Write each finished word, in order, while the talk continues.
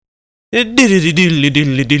Would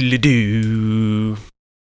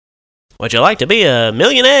you like to be a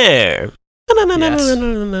millionaire?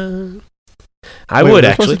 Yes. I Wait, would was I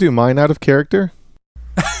actually. supposed to do mine out of character?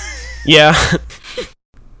 Yeah.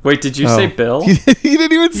 Wait, did you say Bill? He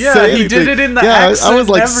didn't even say anything. he did it in the Yeah, accent I was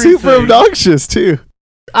like and super everything. obnoxious too.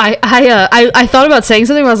 I thought about saying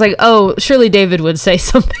something. But I was like, oh, surely David would say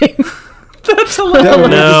something. That's Yeah, hilarious. we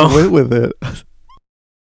No. just went with it.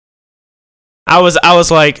 I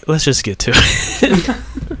was like, let's just get to it.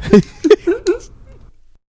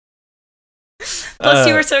 Plus,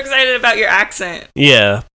 you were so excited about your accent.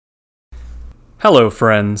 Yeah. Hello,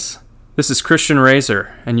 friends. This is Christian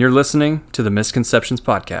Razor, and you're listening to the Misconceptions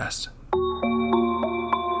Podcast.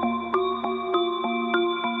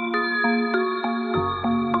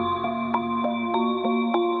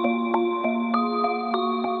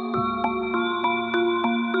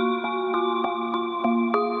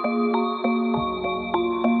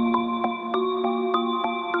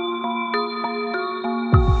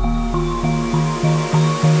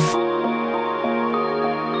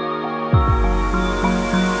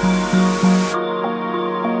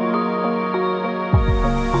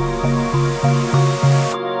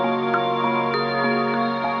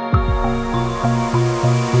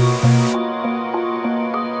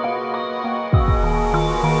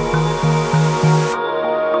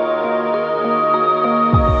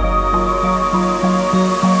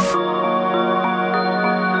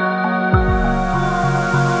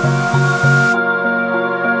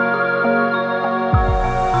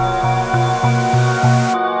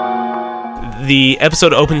 The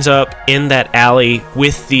episode opens up in that alley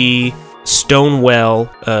with the stone well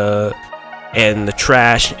and the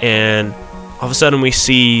trash, and all of a sudden we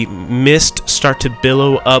see mist start to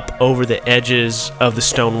billow up over the edges of the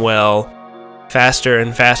stone well faster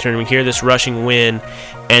and faster, and we hear this rushing wind,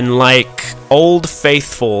 and like Old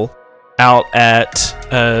Faithful out at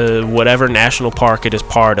whatever national park it is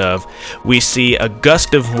part of, we see a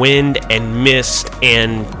gust of wind and mist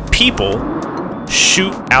and people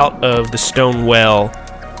shoot out of the stone well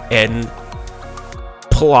and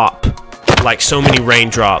plop like so many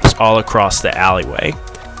raindrops all across the alleyway.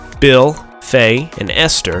 Bill, Faye, and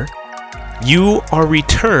Esther, you are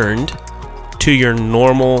returned to your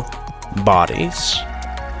normal bodies.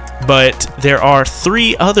 But there are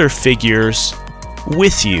 3 other figures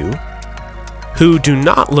with you who do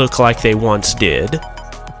not look like they once did.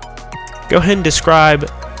 Go ahead and describe,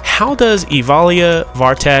 how does Evalia,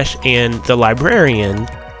 Vartash, and the librarian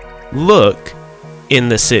look in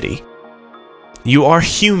the city? You are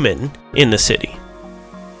human in the city.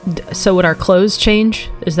 So would our clothes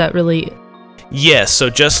change? Is that really... Yes,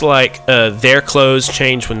 so just like their clothes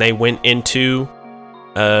changed when they went into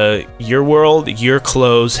your world, your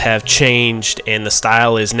clothes have changed, and the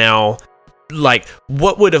style is now like,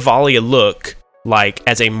 what would Evalia look like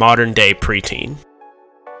as a modern day preteen?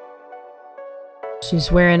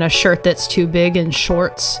 She's wearing a shirt that's too big and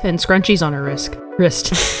shorts and scrunchies on her wrist.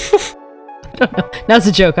 I don't know. That's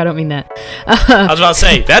a joke. I don't mean that. I was about to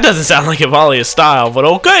say, that doesn't sound like Evalia's style, but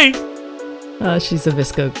okay. She's a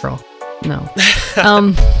Visco girl. No.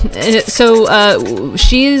 So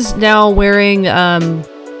she's now wearing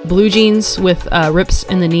blue jeans with rips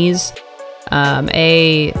in the knees,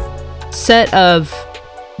 a set of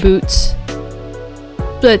boots,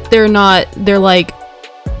 but they're like,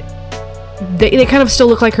 they kind of still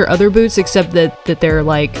look like her other boots, except that they're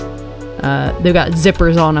like, they've got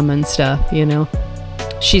zippers on them and stuff, you know.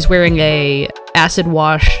 She's wearing a acid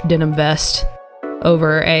wash denim vest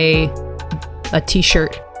over a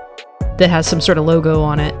t-shirt that has some sort of logo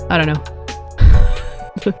on it. I don't know.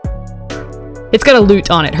 It's got a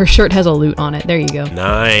loot on it. Her shirt has a loot on it. There you go.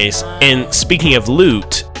 Nice. And speaking of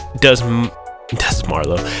loot, does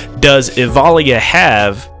Evalia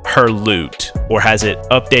have her loot, or has it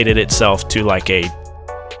updated itself to like a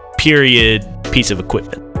period piece of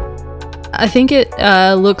equipment? I think it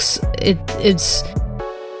it's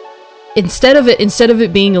instead of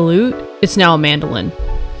it being a lute, it's now a mandolin.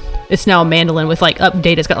 It's now a mandolin with like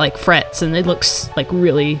update. It's got like frets, and it looks like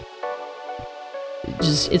really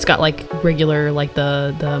just, it's got like regular, like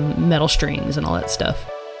the metal strings and all that stuff.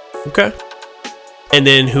 Okay. And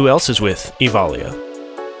then who else is with Evalia?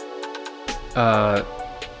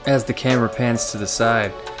 As the camera pans to the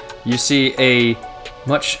side, you see a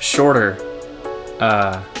much shorter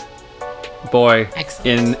boy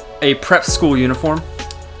in a prep school uniform.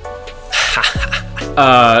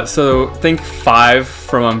 So think 5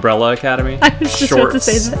 from Umbrella Academy. I was just about to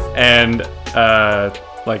say that. And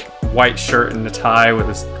like white shirt and a tie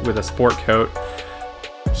with a sport coat.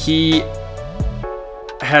 He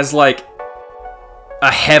has like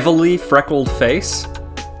a heavily freckled face,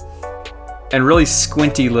 and really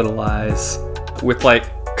squinty little eyes with like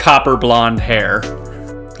copper blonde hair.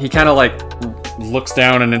 He kind of like looks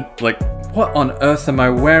down and like, what on earth am I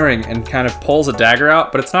wearing? And kind of pulls a dagger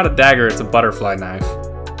out, but it's not a dagger, it's a butterfly knife.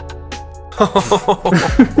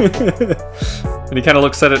 And he kind of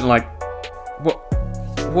looks at it and like,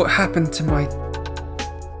 what happened to my...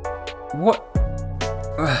 What?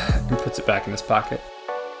 And puts it back in his pocket.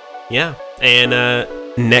 Yeah. And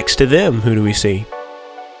next to them, who do we see?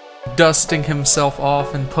 Dusting himself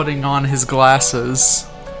off and putting on his glasses.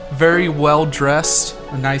 Very well dressed.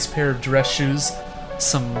 A nice pair of dress shoes.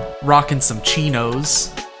 Rocking some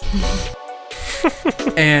chinos.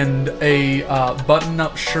 And a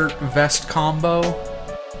button-up shirt vest combo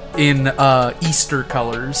in Easter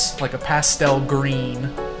colors, like a pastel green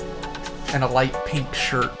and a light pink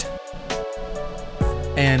shirt.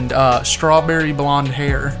 And strawberry blonde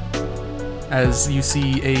hair. As you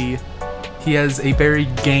see, he has a very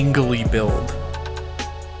gangly build.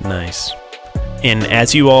 Nice. And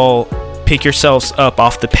as you all pick yourselves up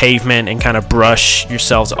off the pavement and kind of brush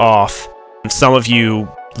yourselves off, some of you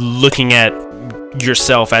looking at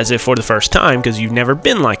yourself as if for the first time because you've never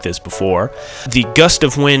been like this before, the gust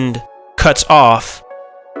of wind cuts off,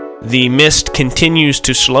 the mist continues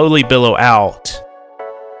to slowly billow out,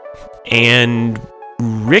 and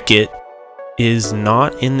Rickett is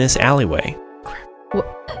not in this alleyway.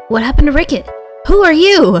 What happened to Rickett? Who are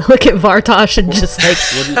you? Look at Vartosh and just like...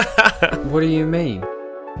 What do you mean?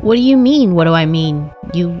 What do you mean? What do I mean?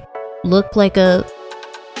 You look like a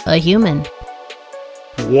human.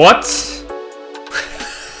 What?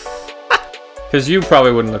 Because you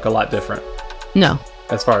probably wouldn't look a lot different. No.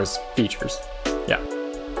 As far as features. Yeah.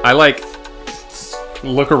 I like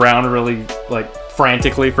look around really like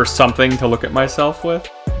frantically for something to look at myself with.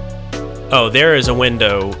 Oh, there is a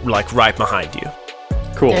window like right behind you.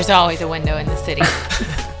 Cool. There's always a window in the city.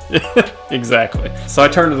 Exactly. So I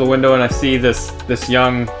turn to the window and I see this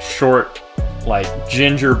young, short, like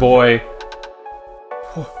ginger boy.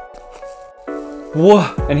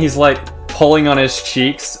 Whoa! And he's like pulling on his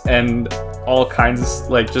cheeks and all kinds of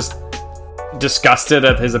like just disgusted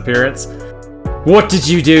at his appearance. What did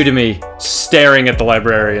you do to me? Staring at the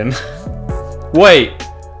librarian. Wait,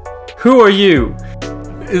 who are you?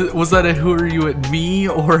 Was that a who are you at me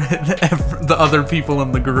or at the other people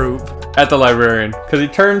in the group? At the librarian, because he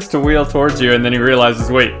turns to wheel towards you and then he realizes,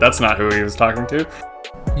 wait, that's not who he was talking to.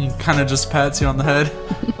 He kind of just pats you on the head.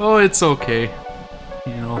 Oh, it's okay.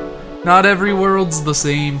 You know, not every world's the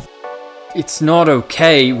same. It's not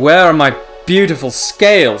okay. Where are my beautiful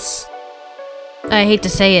scales? I hate to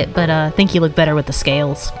say it, but I think you look better with the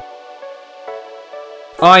scales.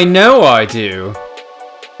 I know I do.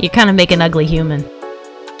 You kind of make an ugly human.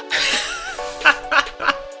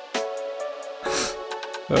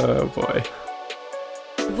 Oh boy.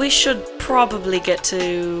 We should probably get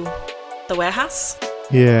to the warehouse.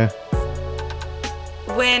 Yeah.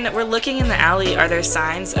 When we're looking in the alley, are there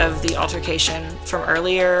signs of the altercation from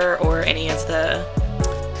earlier or any of the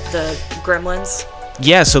gremlins?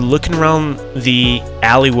 Yeah, so looking around the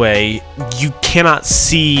alleyway, you cannot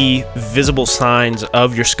see visible signs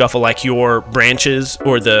of your scuffle, like your branches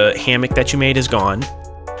or the hammock that you made is gone.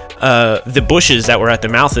 The bushes that were at the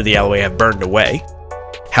mouth of the alleyway have burned away.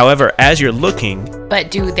 However, as you're looking... But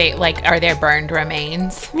do they, like, are there burned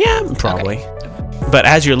remains? Yeah, probably. Okay. But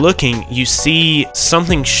as you're looking, you see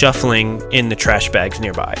something shuffling in the trash bags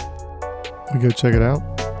nearby. We go check it out.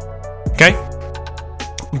 Okay.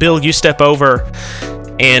 Bill, you step over,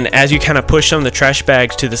 and as you kind of push some of the trash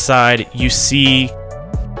bags to the side, you see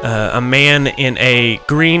a man in a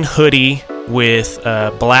green hoodie with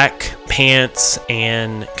black pants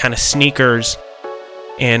and kind of sneakers,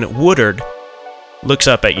 and Woodard looks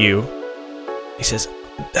up at you. He says,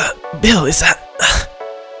 Bill, is that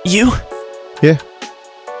you? Yeah.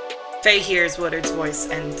 Faye hears Woodard's voice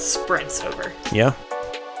and sprints over. Yeah.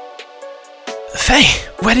 Faye,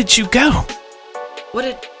 where did you go?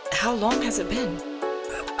 How long has it been?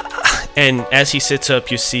 And as he sits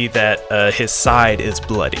up, you see that his side is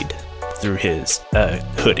bloodied through his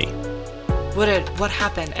hoodie. Woodard, what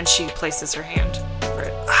happened? And she places her hand over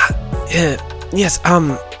it. Yes,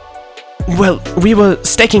 well, we were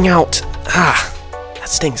staking out... that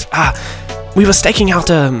stings. We were staking out,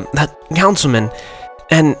 that councilman,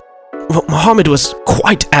 and Mohammed was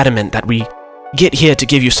quite adamant that we get here to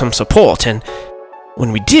give you some support, and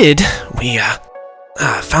when we did, we,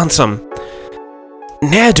 found some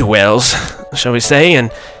ne'er-do-wells, shall we say,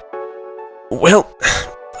 and, well,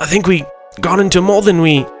 I think we got into more than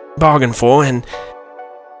we bargained for, and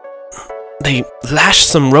they lashed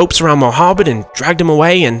some ropes around Mohammed and dragged him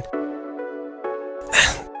away, and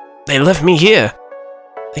they left me here.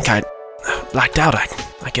 I think I blacked out,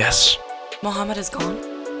 I guess. Mohammed is gone?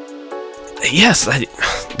 Yes,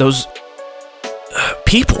 those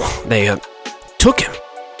people, they took him.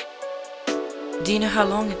 Do you know how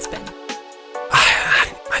long it's been?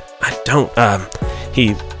 I don't.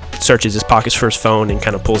 He searches his pockets for his phone and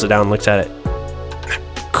kind of pulls it out and looks at it.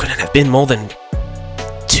 Couldn't have been more than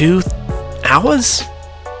 2 hours?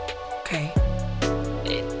 Okay.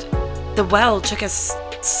 The well took us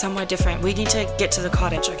somewhere different. We need to get to the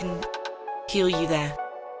cottage. I can heal you there.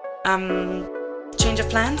 Change of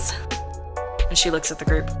plans? And she looks at the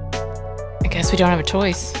group. I guess we don't have a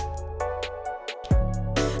choice.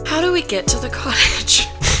 How do we get to the cottage?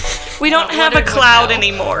 We don't Thought have a Woodard would cloud know.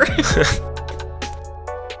 anymore.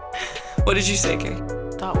 What did you say, Kay?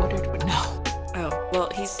 Thought Woodard would know. Oh, well,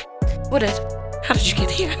 he's... Woodard, how did you get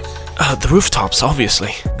here? The rooftops,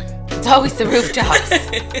 obviously. It's always the rooftops.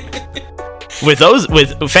 With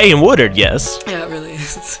Faye and Woodard, yes. Yeah, it really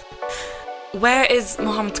is. Where is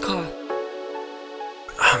Mohammed's car?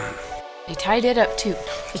 They tied it up too.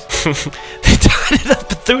 They tied it up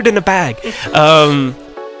and threw it in a bag. I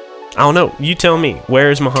don't know. You tell me.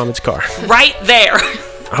 Where is Mohammed's car? Right there.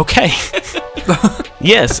 Okay.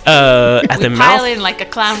 Yes. At We the pile mouth. in like a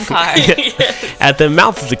clown car. At the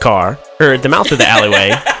mouth of the car, or at the mouth of the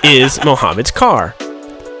alleyway, is Mohammed's car.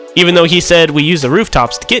 Even though he said we use the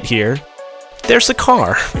rooftops to get here, there's the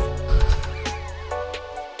car.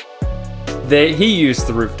 He used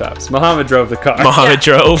the rooftops. Mohammed drove the car. Mohammed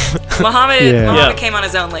drove. Mohammed Yeah. came on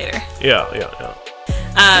his own later. Yeah.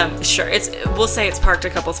 Sure. We'll say it's parked a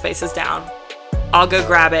couple spaces down. I'll go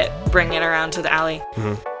grab it, bring it around to the alley.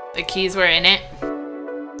 The keys were in it.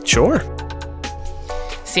 Sure.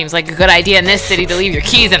 Seems like a good idea in this city to leave your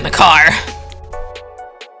keys in the car.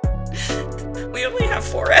 We only have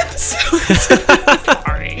 4 episodes.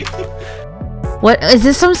 Sorry. What is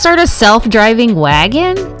this? Some sort of self-driving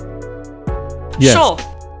wagon? Yes. Sure.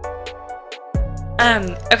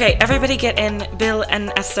 Okay, everybody get in. Bill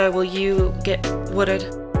and Esther, will you get Woodard?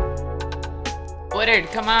 Woodard,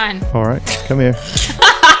 come on. All right, come here.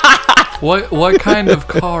 What kind of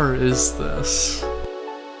car is this?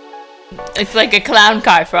 It's like a clown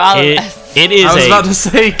car for all of us. It is I was about to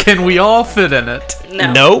say, can we all fit in it?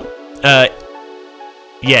 No. No.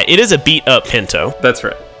 Yeah, it is a beat up Pinto. That's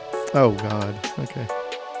right. Oh God. Okay.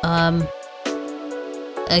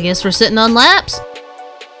 I guess we're sitting on laps.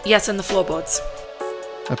 Yes, and the floorboards.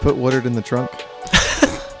 I put Woodard in the trunk.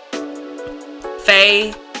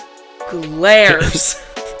 Faye glares.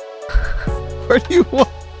 Where do you want?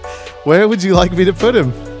 Where would you like me to put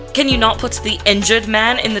him? Can you not put the injured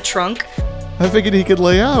man in the trunk? I figured he could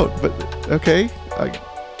lay out, but okay.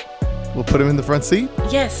 We'll put him in the front seat.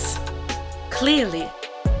 Yes. Clearly.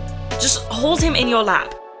 Just hold him in your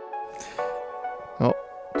lap. Oh.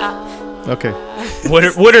 Okay.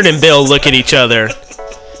 Woodard and Bill look at each other,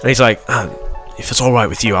 and he's like, "If it's all right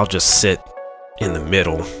with you, I'll just sit in the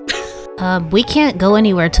middle." We can't go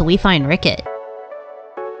anywhere till we find Rickett.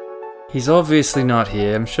 He's obviously not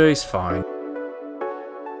here. I'm sure he's fine.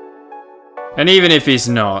 And even if he's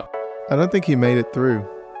not, I don't think he made it through.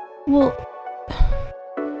 Well,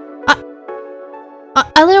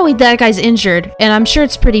 I know that guy's injured, and I'm sure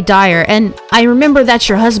it's pretty dire. And I remember that's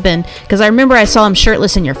your husband, because I remember I saw him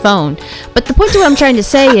shirtless in your phone. But the point to what I'm trying to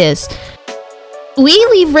say is, we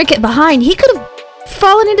leave Rickett behind. He could have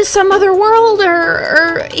fallen into some other world,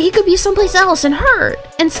 or he could be someplace else and hurt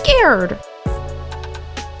and scared.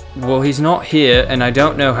 well, he's not here, and I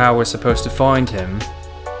don't know how we're supposed to find him.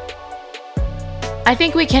 I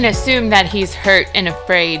think we can assume that he's hurt and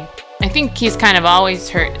afraid. I think he's kind of always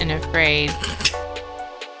hurt and afraid.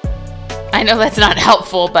 I know that's not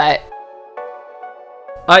helpful, but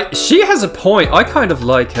She has a point. I kind of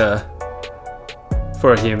like her.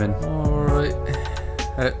 For a human. Alright.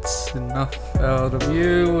 That's enough out of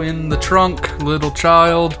you. In the trunk, little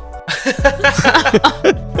child.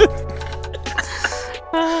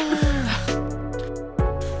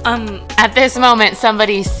 at this moment,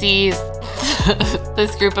 somebody sees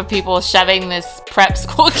this group of people shoving this prep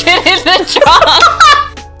school kid in the trunk.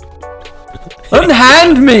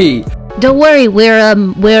 Unhand me! Don't worry,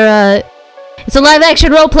 we're it's a live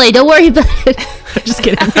action role play. Don't worry about it. Just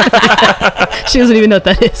kidding. She doesn't even know what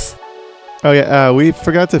that is. Oh yeah, we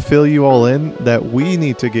forgot to fill you all in that we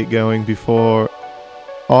need to get going before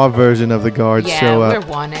our version of the guards Yeah, show we're up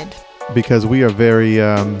wanted. because we are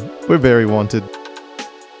we're very wanted.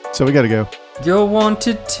 So we gotta go. You're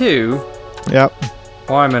wanted too? Yep.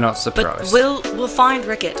 Why am I not But surprised? we'll find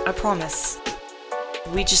Rickett, I promise.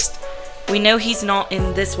 We know he's not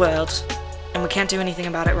in this world, and we can't do anything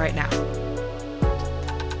about it right now.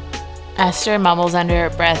 Esther mumbles under her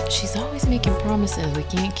breath. She's always making promises we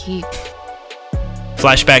can't keep.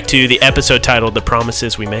 Flashback to the episode titled The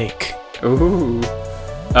Promises We Make. Ooh.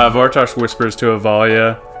 Vortosh whispers to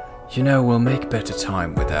Avalia, "You know, we'll make better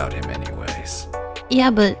time without him anyways." Yeah,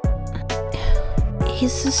 but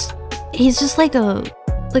he's just like a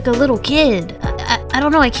little kid. I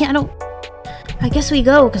don't know. I guess we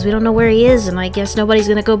go because we don't know where he is, and I guess nobody's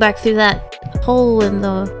gonna go back through that hole in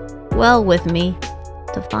the well with me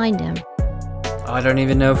to find him. I don't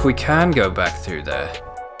even know if we can go back through there.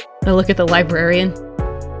 I look at the librarian.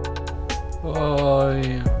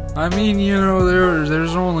 I mean,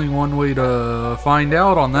 there's only one way to find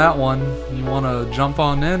out on that one. You want to jump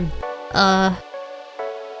on in?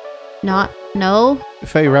 No.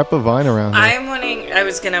 Faye, wrap a vine around her. I'm wanting. I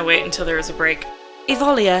was gonna wait until there was a break.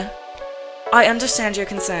 Evolia, I understand your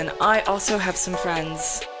concern. I also have some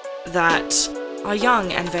friends that are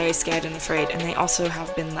young and very scared and afraid, and they also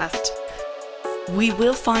have been left. We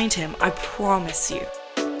will find him, I promise you.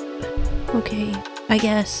 Okay, I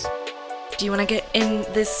guess. Do you want to get in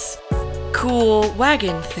this cool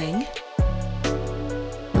wagon thing?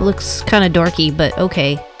 It looks kind of dorky, but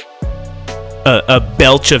okay. A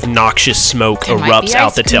belch of noxious smoke There might be erupts out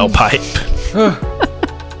ice the cream. tailpipe.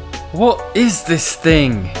 What is this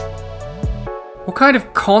thing? What kind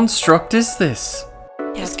of construct is this?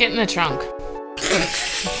 Just get in the trunk.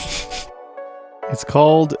 It's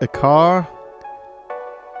called a car.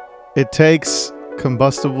 It takes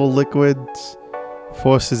combustible liquids,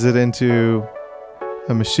 forces it into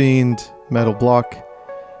a machined metal block,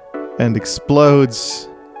 and explodes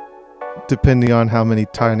depending on how many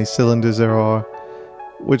tiny cylinders there are,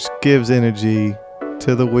 which gives energy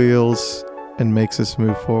to the wheels and makes us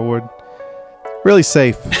move forward. Really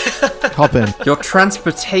safe. Hop in. Your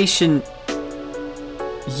transportation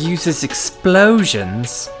uses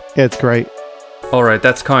explosions? Yeah, it's great. Alright,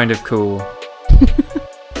 that's kind of cool.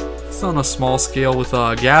 It's on a small scale with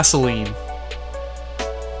gasoline.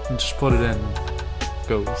 And just put it in.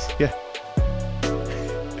 Goes. Yeah,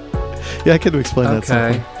 I can explain that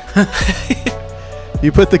Okay. simply.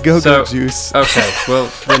 You put the go-go So- juice. Okay, well,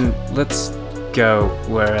 then let's go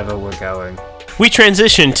wherever we're going. We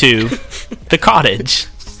transition to the cottage.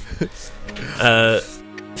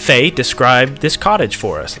 Faye, describe this cottage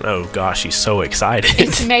for us. Oh gosh, she's so excited.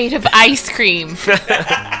 It's made of ice cream.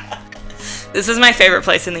 This is my favorite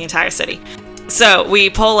place in the entire city. So we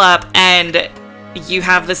pull up and you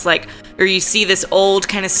have this you see this old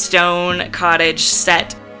kind of stone cottage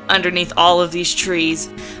set underneath all of these trees.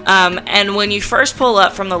 And when you first pull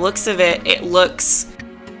up, from the looks of it, it looks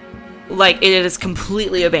like it is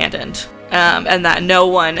completely abandoned. And that no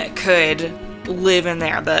one could live in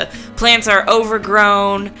there. The plants are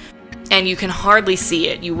overgrown and you can hardly see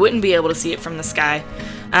it. You wouldn't be able to see it from the sky.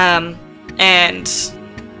 And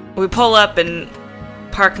we pull up and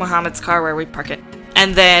park Muhammad's car where we park it.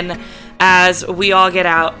 And then as we all get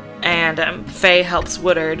out and Faye helps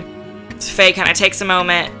Woodard, Faye kind of takes a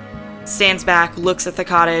moment, stands back, looks at the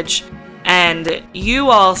cottage, and you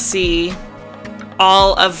all see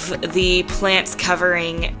all of the plants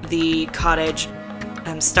covering the cottage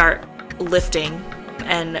start lifting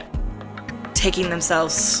and taking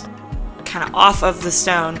themselves kind of off of the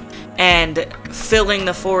stone and filling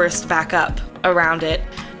the forest back up around it.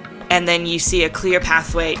 And then you see a clear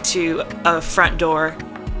pathway to a front door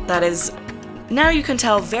that is, now you can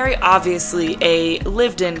tell, very obviously a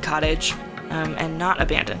lived-in cottage and not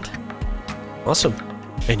abandoned. Awesome.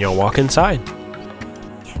 And y'all walk inside.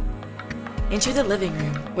 Into the living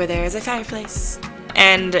room, where there is a fireplace.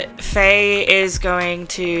 And Faye is going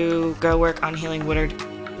to go work on healing Woodard.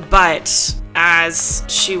 But as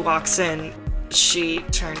she walks in, she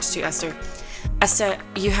turns to Esther. Esther,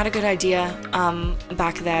 you had a good idea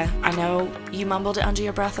back there. I know you mumbled it under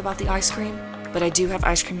your breath about the ice cream, but I do have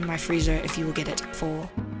ice cream in my freezer if you will get it for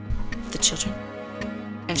the children.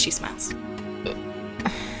 And she smiles.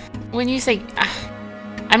 When you say,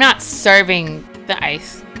 I'm not serving the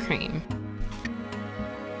ice cream.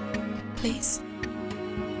 Please.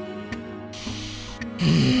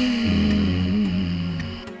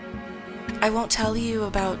 I won't tell you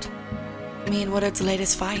about me and Woodard's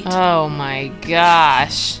latest fight. Oh my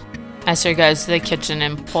gosh. Esther goes to the kitchen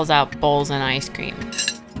and pulls out bowls and ice cream.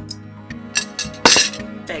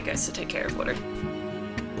 Faye goes to take care of Woodard.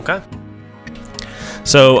 Okay.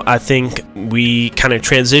 So I think we kind of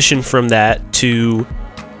transition from that to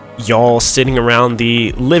y'all sitting around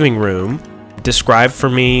the living room. Describe for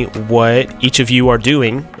me what each of you are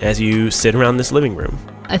doing as you sit around this living room.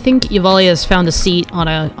 I think Evalia has found a seat on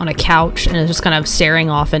a couch and is just kind of staring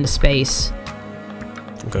off into space.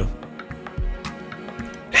 Okay.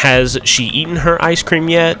 Has she eaten her ice cream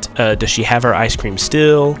yet? Does she have her ice cream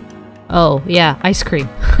still? Oh yeah, ice cream.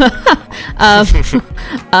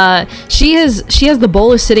 She has the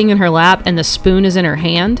bowl is sitting in her lap and the spoon is in her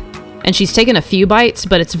hand, and she's taken a few bites,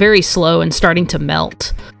 but it's very slow and starting to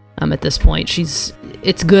melt. At this point,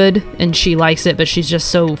 it's good and she likes it, but she's just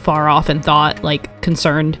so far off in thought, like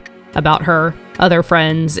concerned about her other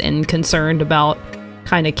friends and concerned about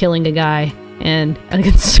kind of killing a guy and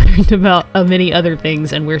concerned about many other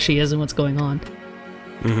things and where she is and what's going on.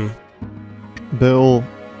 Mm-hmm. Bill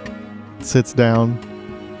sits down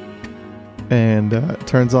and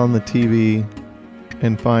turns on the TV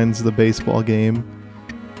and finds the baseball game,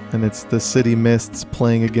 and it's the City Mists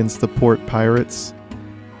playing against the Port Pirates.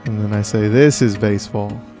 And then I say, "This is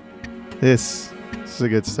baseball. This is the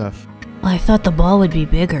good stuff." I thought the ball would be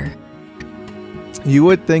bigger. You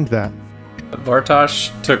would think that.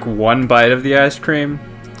 Bartosz took one bite of the ice cream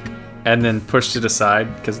and then pushed it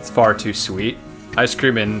aside because it's far too sweet. Ice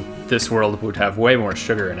cream in this world would have way more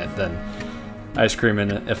sugar in it than ice cream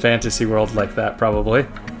in a fantasy world like that, probably.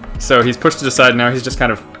 So he's pushed it aside. Now he's just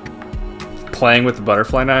kind of playing with the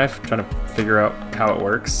butterfly knife, trying to figure out how it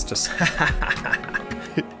works. Just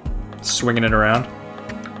swinging it around.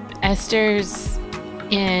 Esther's,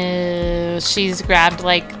 she's grabbed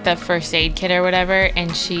like the first aid kit or whatever,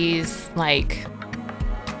 and she's like,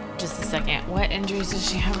 just a second, what injuries does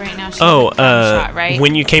she have right now? She shot, right?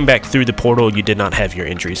 When you came back through the portal, you did not have your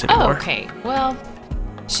injuries anymore. Oh, okay. Well,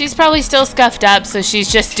 she's probably still scuffed up, so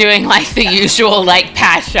she's just doing like the usual like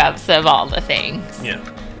patch-ups of all the things. Yeah.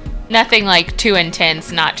 Nothing like too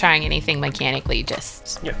intense, not trying anything mechanically,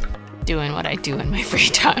 just Yeah. doing what I do in my free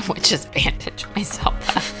time, which is bandage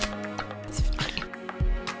myself up. It's fine.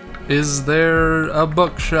 Is there a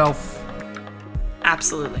bookshelf?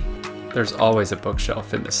 Absolutely. There's always a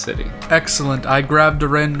bookshelf in the city. Excellent. I grabbed a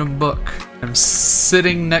random book. I'm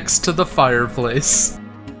sitting next to the fireplace.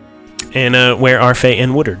 And where are Faye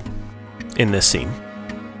and Woodard in this scene?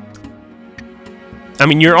 I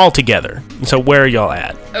mean, you're all together. So where are y'all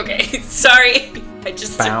at? Okay, sorry. I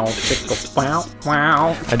just... Bow, tickle, bow,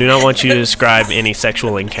 wow. I do not want you to describe any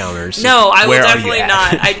sexual encounters. No, I will Where are you definitely at?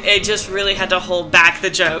 not. I just really had to hold back the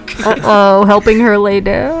joke. Uh-oh, helping her lay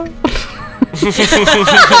down.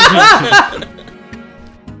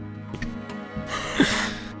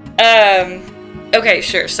 Okay,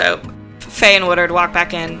 sure. So, Faye and Woodard walk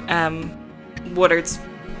back in. Woodard's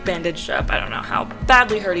bandaged up. I don't know how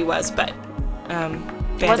badly hurt he was, but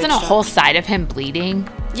bandaged Wasn't a up. whole side of him bleeding?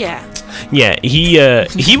 Yeah. Yeah, he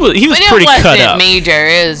was But pretty it wasn't cut up. major.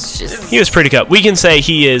 It was just. He was pretty cut. We can say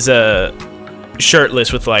he is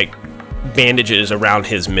shirtless with like bandages around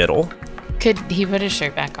his middle. Could he put his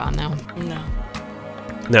shirt back on though? No.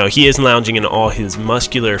 No, he is lounging in all his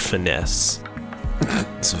muscular finesse.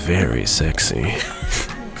 It's very sexy.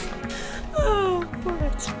 Oh,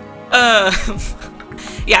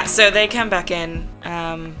 yeah, so they come back in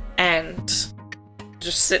and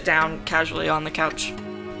just sit down casually on the couch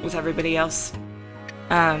with everybody else.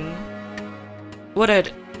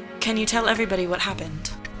 Woodard, can you tell everybody what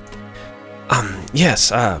happened?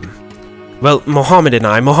 Yes, well, Mohammed and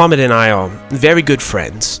I are very good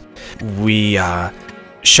friends. We,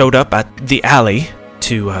 showed up at the alley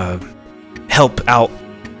to, help out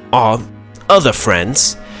our other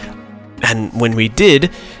friends. And when we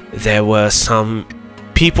did, there were some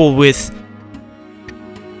people with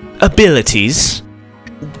abilities.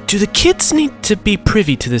 Do the kids need to be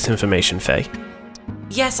privy to this information, Faye?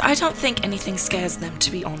 Yes, I don't think anything scares them,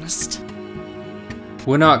 to be honest.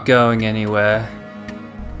 We're not going anywhere.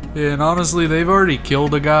 Yeah, and honestly, they've already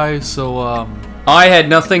killed a guy, so, I had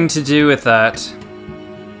nothing to do with that.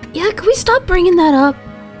 Yeah, can we stop bringing that up?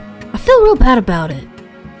 I feel real bad about it.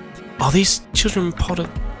 Are these children part of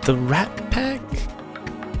the Rat Pack?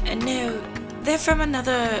 No, they're from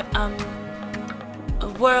another, a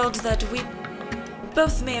world that we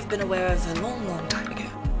both may have been aware of a long, long time ago.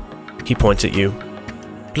 He points at you.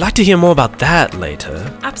 I'd like to hear more about that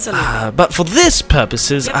later. Absolutely. But for this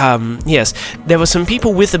purposes, yes, there were some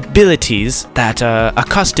people with abilities that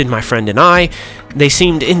accosted my friend and I. They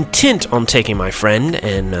seemed intent on taking my friend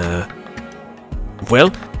and,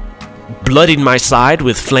 well, bloodied my side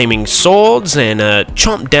with flaming swords and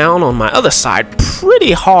chomped down on my other side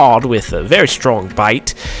pretty hard with a very strong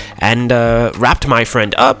bite and wrapped my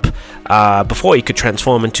friend up before he could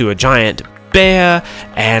transform into a giant bear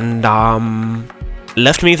and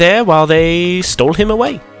left me there while they stole him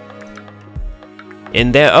away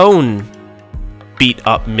in their own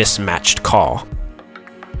beat-up, mismatched car.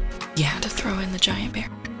 You had to throw in the giant bear.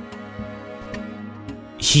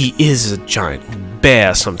 He is a giant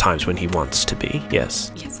bear sometimes when he wants to be,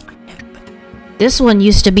 yes. Yes, I know, but... This one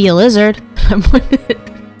used to be a lizard.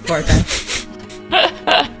 Part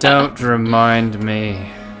time. Don't remind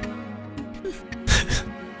me.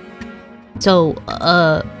 So,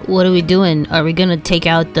 what are we doing? Are we gonna take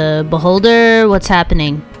out the beholder? What's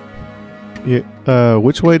happening? Yeah.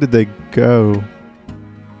 Which way did they go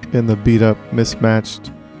in the beat up,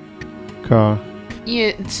 mismatched car?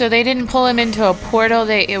 So they didn't pull him into a portal.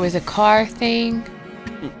 It was a car thing.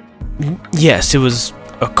 Yes, it was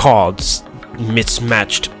a car,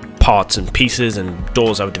 mismatched parts and pieces and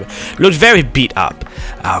doors. Looked very beat up.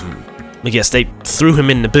 Yes, they threw him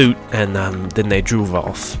in the boot and then they drove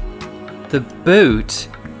off. The boot?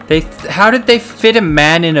 How did they fit a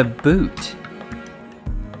man in a boot?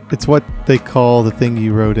 It's what they call the thing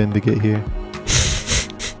you rode in to get here.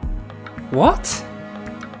 What?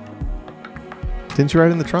 Didn't you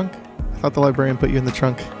ride in the trunk? I thought the librarian put you in the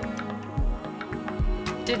trunk.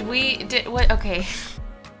 What? Okay.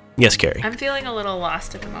 Yes, Carrie. I'm feeling a little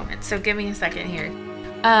lost at the moment, so give me a second here.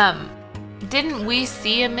 Didn't we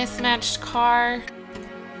see a mismatched car?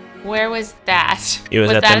 Where was that? It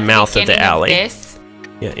was at the mouth of the alley. This?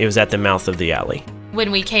 Yeah, it was at the mouth of the alley.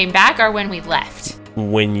 When we came back or when we left?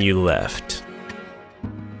 When you left.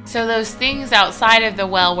 So those things outside of the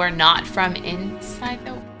well were not from inside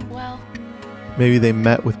the well? Maybe they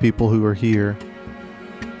met with people who were here,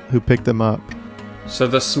 who picked them up. So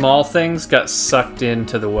the small things got sucked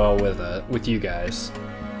into the well with you guys,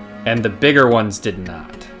 and the bigger ones did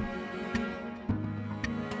not.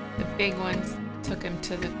 The big ones took him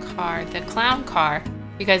to the car, the clown car,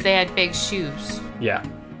 because they had big shoes. Yeah.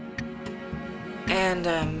 And,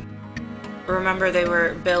 remember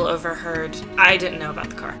Bill overheard, I didn't know about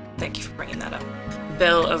the car. Thank you for bringing that up.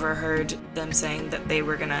 Bill overheard them saying that they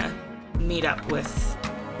were gonna meet up with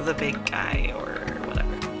the big guy or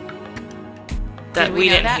whatever. That we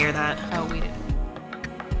didn't hear that. Oh, we didn't.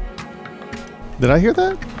 Did I hear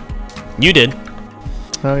that? You did.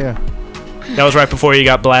 Oh, yeah. That was right before you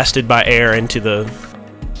got blasted by air into the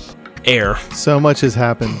air. So much has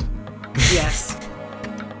happened. Yes.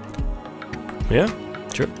 Yeah,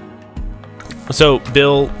 sure. So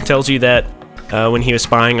Bill tells you that when he was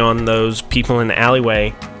spying on those people in the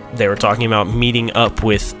alleyway, they were talking about meeting up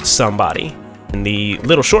with somebody. And the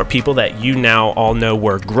little short people that you now all know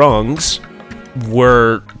were grungs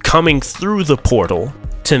were coming through the portal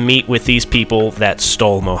to meet with these people that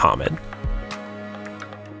stole Mohammed.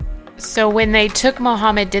 So when they took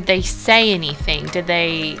Mohammed, did they say anything? Did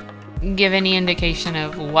they give any indication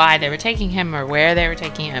of why they were taking him or where they were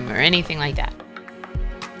taking him or anything like that?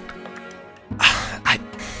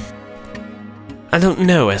 I don't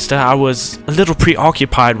know, Esther. I was a little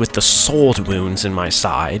preoccupied with the sword wounds in my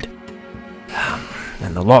side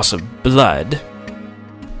and the loss of blood.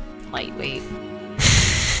 Lightweight.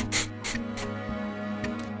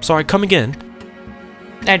 Sorry, come again.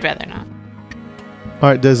 I'd rather not. All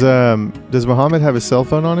right, does Muhammad have a cell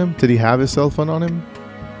phone on him? Did he have his cell phone on him?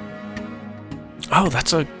 Oh,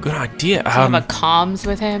 that's a good idea. Do you have a comms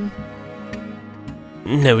with him?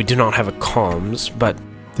 No, we do not have a comms, but...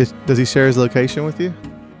 Does he share his location with you?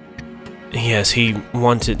 Yes, he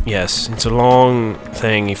wanted... Yes, it's a long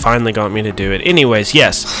thing. He finally got me to do it. Anyways,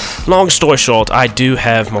 yes. Long story short, I do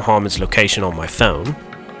have Muhammad's location on my phone.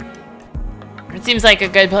 It seems like a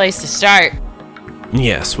good place to start.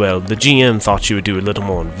 Yes, well, the GM thought you would do a little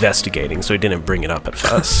more investigating, so he didn't bring it up at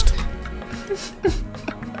first.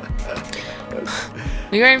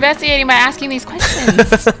 We were investigating by asking these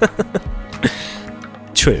questions.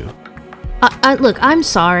 True. Look, I'm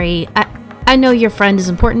sorry. I know your friend is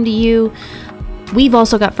important to you. We've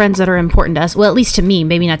also got friends that are important to us. Well, at least to me,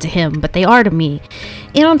 maybe not to him, but they are to me.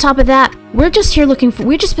 And on top of that, we've just been looking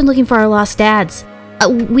for our lost dads.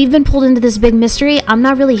 We've been pulled into this big mystery. I'm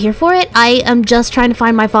not really here for it. I am just trying to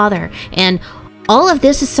find my father. And all of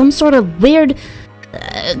this is some sort of weird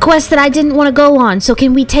quest that I didn't want to go on. So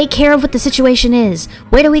can we take care of what the situation is?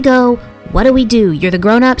 Where do we go? What do we do? You're the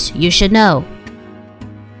grown-ups. You should know.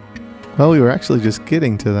 Well, we were actually just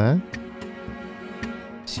getting to that.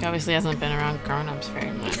 She obviously hasn't been around grown-ups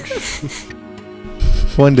very much.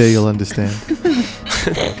 One day you'll understand.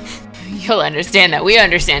 You'll understand that we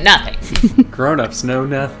understand nothing. Grown-ups know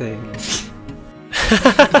nothing.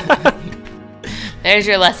 There's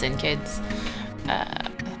your lesson, kids.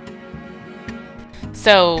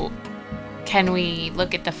 So, can we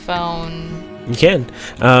look at the phone? You can.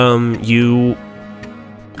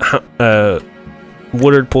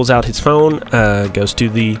 Woodard pulls out his phone, goes to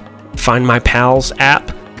the Find My Pals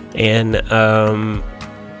app, and,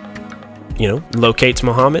 locates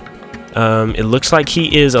Muhammad. It looks like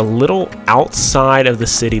he is a little outside of the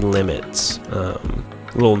city limits, a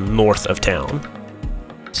little north of town.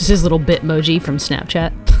 Just his little Bitmoji from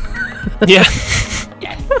Snapchat. Yeah.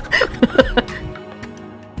 Yes.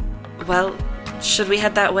 Well, should we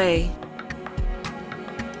head that way?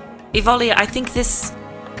 Evolia, I think this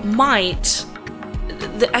might...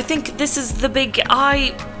 I think this is the big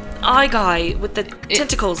eye guy with the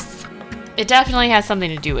tentacles. It definitely has something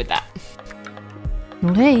to do with that.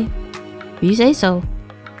 Okay, you say so.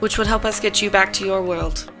 Which would help us get you back to your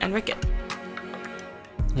world and Ricket.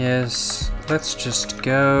 Yes, let's just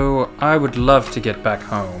go. I would love to get back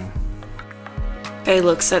home. Faye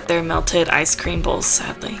looks at their melted ice cream bowls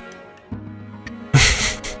sadly.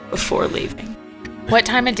 Before leaving. What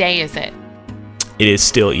time of day is it? It is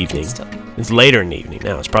still evening. It's later in the evening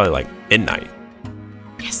now. It's probably like midnight.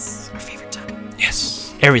 Yes, our favorite time.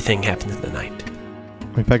 Yes. Everything happens in the night.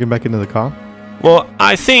 Are we packing back into the car? Well,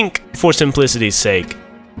 I think for simplicity's sake,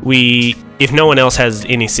 if no one else has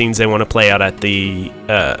any scenes they want to play out at the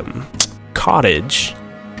cottage,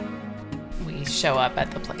 We show up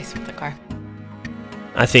at the place with the car.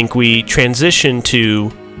 I think we transition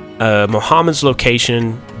to Mohammed's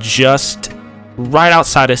location just right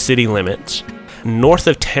outside of city limits. North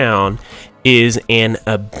of town is an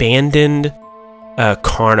abandoned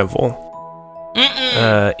carnival.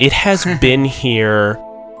 It has been here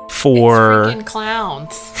for... It's freaking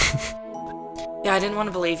clowns. Yeah, I didn't want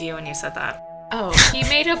to believe you when you said that. Oh, he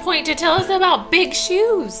made a point to tell us about big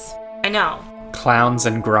shoes. I know. Clowns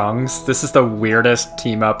and grungs. This is the weirdest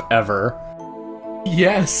team up ever.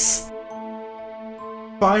 Yes.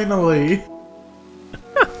 Finally.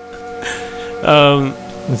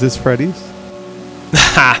 Is this Freddy's?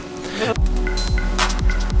 Ha!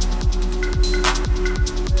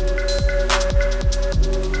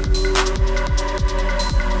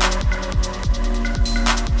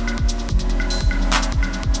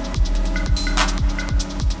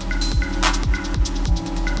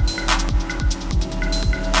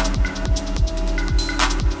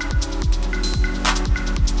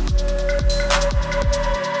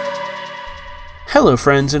 Hello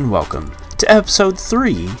friends and welcome to episode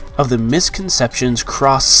 3 of the Misconceptions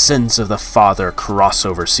Cross Sins of the Father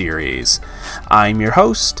crossover series. I'm your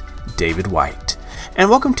host, David White, and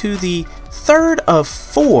welcome to the third of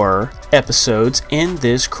 4 episodes in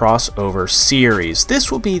this crossover series.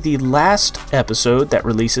 This will be the last episode that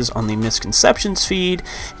releases on the Misconceptions feed,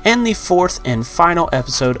 and the 4th and final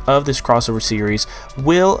episode of this crossover series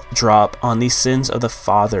will drop on the Sins of the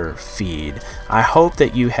Father feed. I hope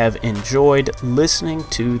that you have enjoyed listening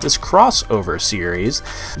to this crossover series.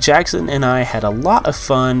 Jackson and I had a lot of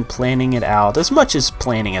fun planning it out, as much as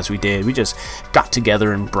planning as we did. We just got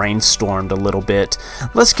together and brainstormed a little bit.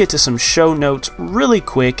 Let's get to some show notes really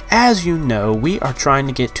quick. As you know, we are trying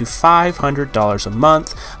to get to $500 a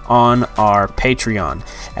month on our Patreon.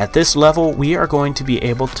 At this level, we are going to be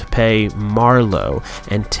able to pay Marlo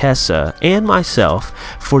and Tessa and myself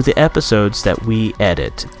for the episodes that we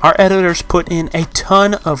edit. Our editors put in a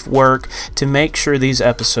ton of work to make sure these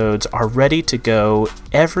episodes are ready to go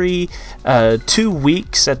every 2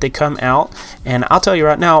 weeks that they come out. And I'll tell you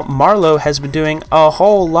right now, Marlo has been doing a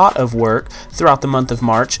whole lot of work throughout the month of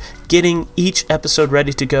March, getting each episode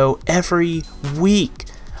ready to go every week.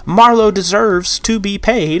 Marlo deserves to be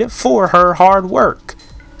paid for her hard work.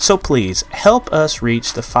 So please help us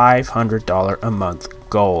reach the $500 a month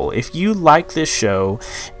goal. If you like this show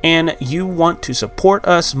and you want to support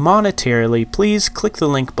us monetarily, please click the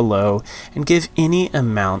link below and give any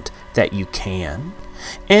amount that you can.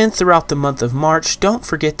 And throughout the month of March, don't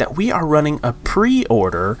forget that we are running a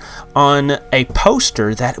pre-order on a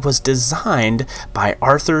poster that was designed by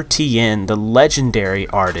Arthur Tien, the legendary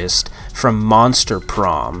artist from Monster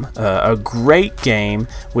Prom. A great game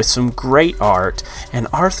with some great art, and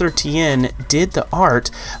Arthur Tien did the art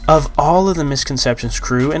of all of the Misconceptions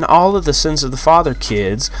crew and all of the Sins of the Father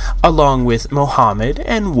kids, along with Mohammed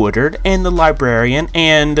and Woodard and the librarian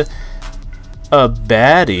and a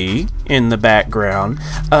baddie in the background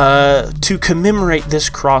to commemorate this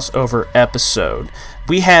crossover episode.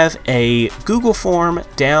 We have a Google form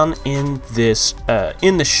down in this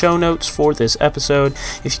in the show notes for this episode.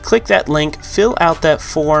 If you click that link, fill out that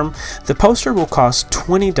form. The poster will cost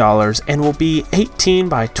 $20 and will be 18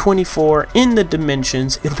 by 24 in the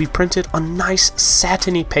dimensions. It'll be printed on nice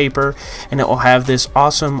satiny paper, and it will have this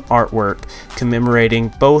awesome artwork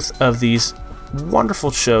commemorating both of these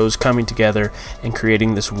wonderful shows coming together and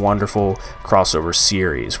creating this wonderful crossover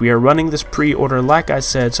series. We are running this pre-order, like I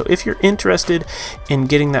said, so if you're interested in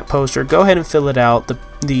getting that poster, go ahead and fill it out.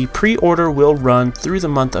 The pre-order will run through the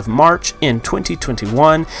month of March in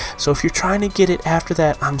 2021, so if you're trying to get it after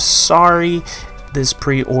that, I'm sorry, this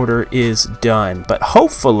pre-order is done. But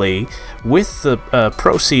hopefully, with the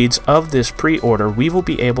proceeds of this pre-order, we will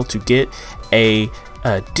be able to get a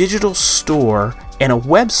digital store and a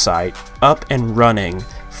website up and running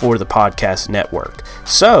for the podcast network.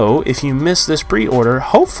 So, if you missed this pre-order,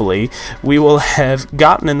 hopefully we will have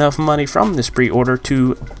gotten enough money from this pre-order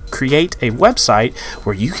to create a website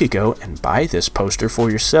where you could go and buy this poster for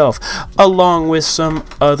yourself, along with some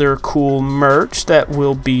other cool merch that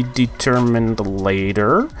will be determined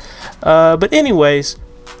later. But anyways,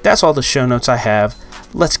 that's all the show notes I have.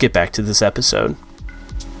 Let's get back to this episode.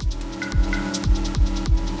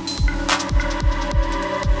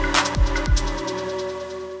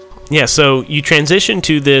 Yeah, so you transition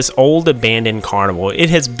to this old abandoned carnival. It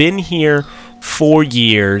has been here for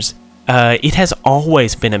years. It has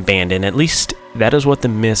always been abandoned. At least that is what the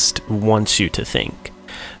mist wants you to think.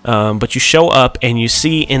 But you show up and you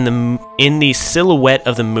see in the silhouette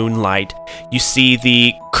of the moonlight, you see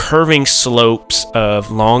the curving slopes of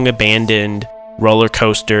long abandoned roller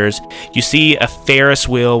coasters. You see a Ferris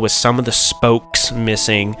wheel with some of the spokes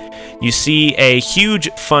missing. You see a huge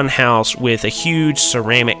fun house with a huge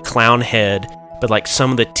ceramic clown head, but like some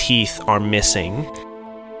of the teeth are missing.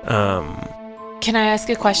 Can I ask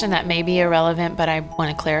a question that may be irrelevant, but I want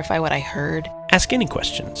to clarify what I heard? Ask any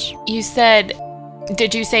questions. You said,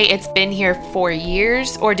 did you say it's been here for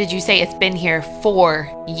years, or did you say it's been here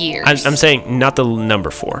for years? I'm saying not the number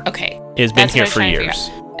 4. Okay. It's been here for years.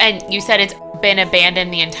 And you said it's been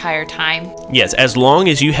abandoned the entire time? Yes, as long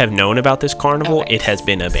as you have known about this carnival, Okay. it has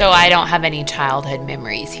been abandoned. So I don't have any childhood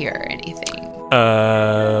memories here or anything.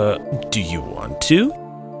 Do you want to?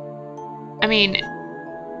 I mean,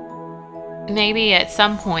 maybe at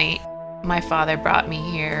some point my father brought me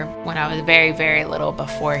here when I was very, very little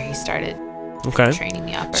before he started training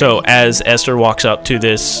me up. So as Esther walks up to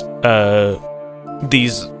this,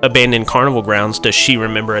 these abandoned carnival grounds, does she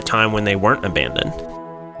remember a time when they weren't abandoned?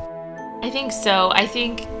 I think so. I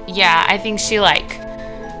think she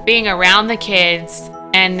like being around the kids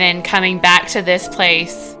and then coming back to this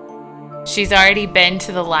place. She's already been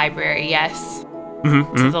to the library, yes.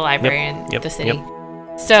 To the library in the city.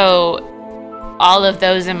 Yep. So all of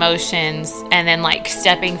those emotions and then like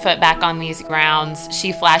stepping foot back on these grounds,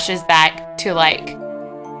 she flashes back to like,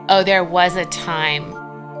 oh, there was a time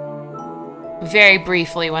very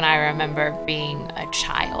briefly when I remember being a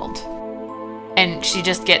child. And she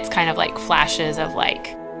just gets kind of like flashes of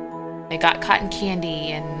like they got cotton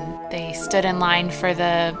candy and they stood in line for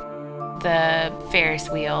the Ferris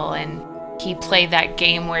wheel and he played that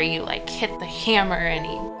game where you like hit the hammer and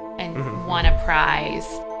won a prize.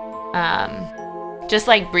 Just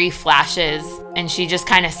like brief flashes, and she just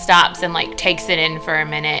kind of stops and like takes it in for a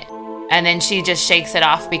minute, and then she just shakes it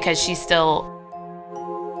off because she's still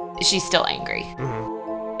angry.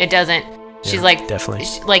 It doesn't. She's like definitely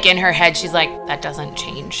like in her head. She's like, that doesn't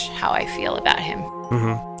change how I feel about him.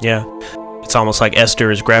 Yeah, it's almost like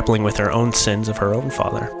Esther is grappling with her own sins of her own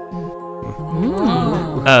father.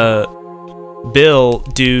 Bill,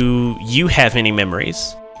 do you have any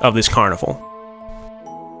memories of this carnival?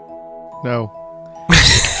 No.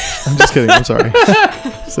 I'm just kidding. I'm sorry.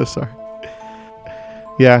 So sorry.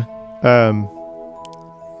 Yeah.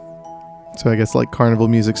 So I guess like carnival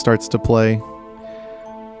music starts to play.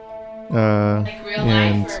 Like real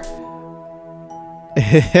life?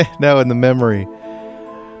 No, in the memory.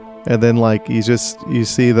 And then like you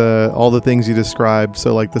see all the things you described.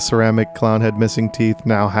 So like the ceramic clown head missing teeth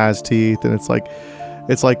now has teeth, and it's like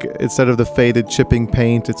instead of the faded chipping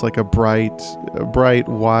paint, it's like a bright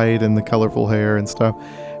white and the colorful hair and stuff.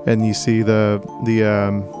 And you see the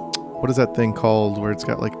what is that thing called where it's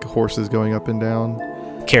got like horses going up and down?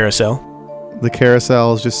 Carousel. The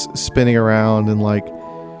carousel is just spinning around, and like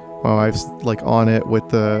my wife's like on it with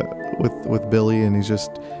Billy, and he's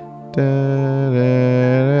just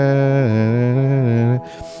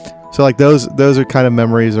so like those are kind of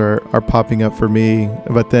memories are popping up for me,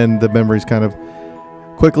 but then the memories kind of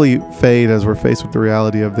quickly fade as we're faced with the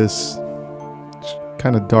reality of this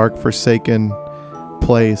kind of dark, forsaken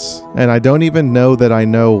place, and I don't even know that I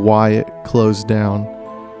know why it closed down,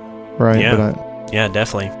 right? Yeah, yeah,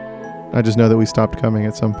 definitely. I just know that we stopped coming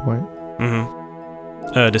at some point.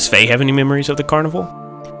 Does Faye have any memories of the carnival?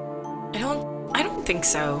 I don't think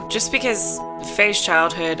so. Just because Faye's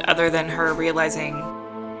childhood, other than her realizing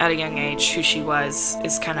at a young age who she was,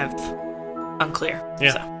 is kind of unclear.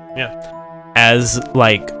 Yeah. So. Yeah. As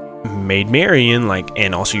like Maid Marian, like,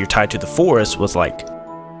 and also you're tied to the forest, was like,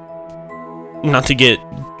 not to get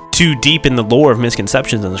too deep in the lore of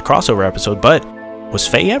misconceptions in this crossover episode, but was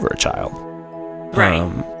Faye ever a child?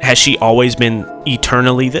 Right. Has she always been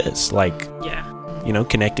eternally this? Like, yeah. You know,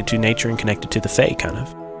 connected to nature and connected to the Fae, kind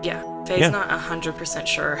of. Yeah. Faye's not 100%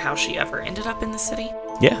 sure how she ever ended up in the city.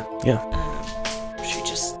 Yeah, yeah. She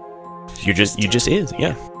just... You just is,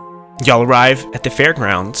 yeah. Y'all arrive at the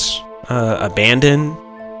fairgrounds, abandoned,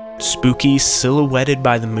 spooky, silhouetted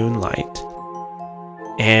by the moonlight.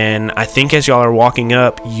 And I think as y'all are walking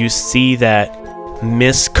up, you see that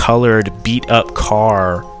miscolored, beat-up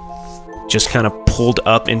car just kind of pulled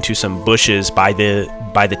up into some bushes by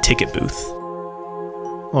the ticket booth.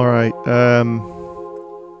 All right.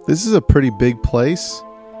 This is a pretty big place.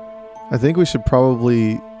 I think we should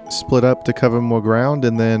probably split up to cover more ground,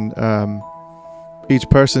 and then each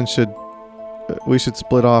person should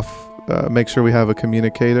split off. Make sure we have a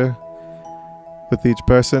communicator with each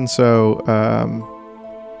person. So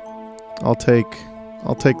I'll take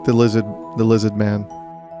the lizard man.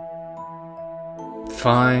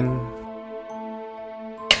 Fine.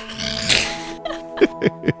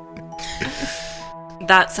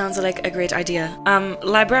 That sounds like a great idea.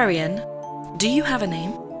 Librarian, do you have a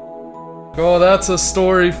name? Oh, that's a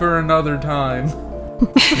story for another time.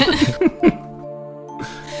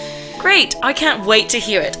 Great! I can't wait to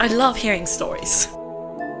hear it. I love hearing stories.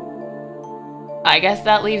 I guess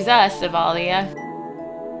that leaves us, Evalia.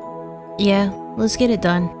 Yeah, let's get it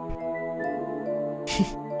done.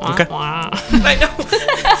 Okay. I know.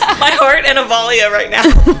 My heart and Avalia right now.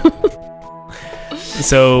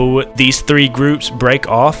 So these three groups break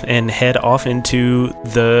off and head off into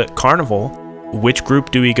the carnival. Which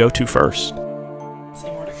group do we go to first?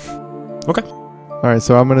 Same order. Okay. All right,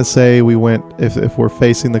 so I'm going to say we went, if we're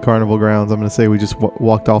facing the carnival grounds, I'm going to say we just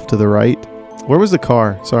walked off to the right. Where was the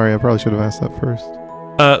car? Sorry, I probably should have asked that first.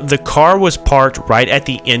 The car was parked right at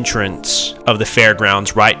the entrance of the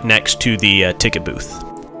fairgrounds, right next to the ticket booth.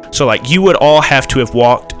 So, like, you would all have to have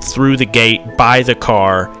walked through the gate by the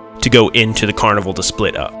car to go into the carnival to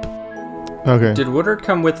split up. Okay. Did Woodard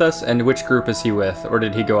come with us, and which group is he with, or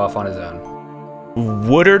did he go off on his own?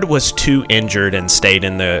 Woodard was too injured and stayed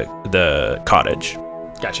in the cottage.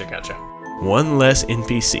 Gotcha. One less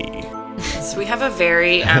NPC. So we have a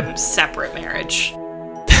very separate marriage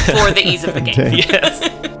for the ease of the game. Okay. Yes.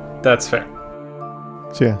 That's fair.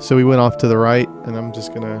 So yeah, so we went off to the right, and I'm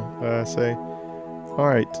just going to say, all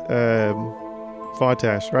right,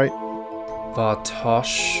 Vartash, right?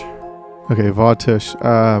 Vartosh. Okay, Vartush.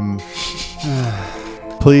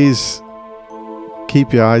 Please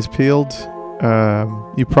keep your eyes peeled.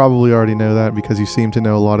 You probably already know that because you seem to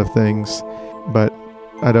know a lot of things, but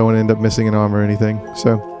I don't want to end up missing an arm or anything.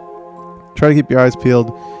 So try to keep your eyes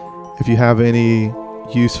peeled. If you have any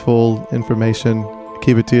useful information,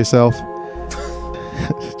 keep it to yourself.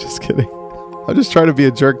 Just kidding. I'm just trying to be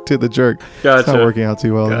a jerk to the jerk. Gotcha. It's not working out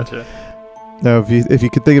too well. Gotcha. No, if you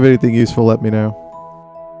could think of anything useful, let me know.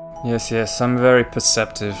 Yes, I'm very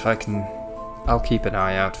perceptive. I'll keep an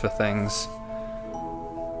eye out for things.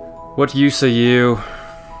 What use are you?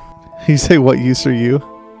 You say, what use are you?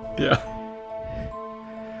 Yeah.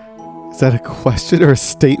 Is that a question or a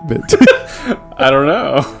statement? I don't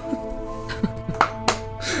know.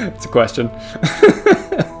 It's a question.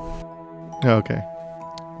 Okay.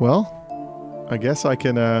 Well, I guess I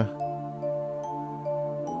can, I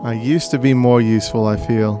used to be more useful, I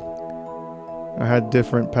feel. I had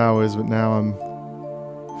different powers, but now I'm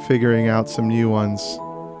figuring out some new ones.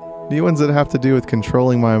 New ones that have to do with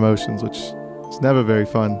controlling my emotions, which is never very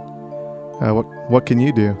fun. What can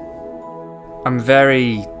you do? I'm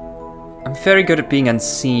very good at being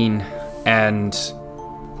unseen, and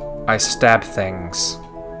I stab things.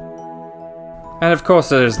 And of course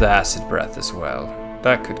there's the acid breath as well.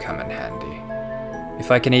 That could come in handy. If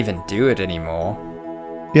I can even do it anymore.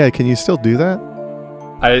 Yeah, can you still do that?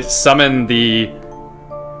 I summon the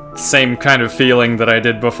same kind of feeling that I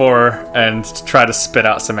did before and try to spit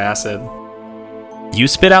out some acid. You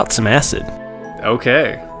spit out some acid.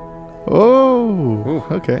 Okay. Oh, Ooh.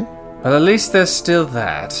 okay. Well, at least there's still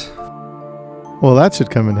that. Well, that should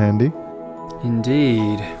come in handy.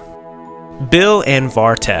 Indeed. Bill and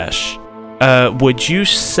Vartash, would you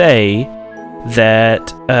say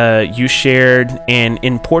that you shared an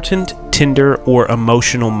important, tender, or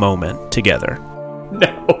emotional moment together?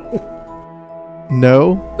 No.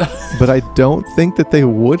 No, but I don't think that they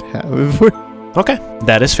would have. Okay,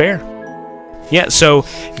 that is fair. Yeah, so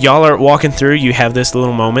y'all are walking through, you have this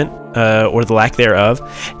little moment, or the lack thereof,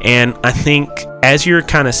 and I think as you're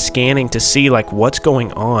kind of scanning to see like what's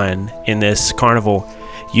going on in this carnival,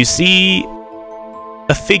 you see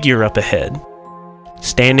a figure up ahead,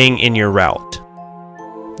 standing in your route.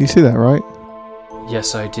 You see that, right?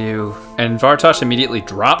 Yes, I do. And Vartosh immediately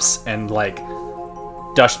drops and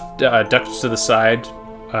ducks to the side,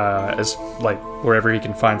 as wherever he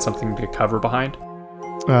can find something to cover behind.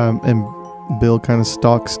 And Bill kind of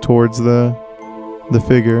stalks towards the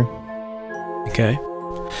figure. Okay.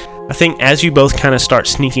 I think as you both kind of start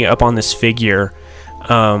sneaking up on this figure,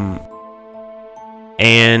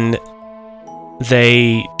 and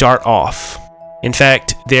they dart off. In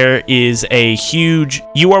fact, there is a huge...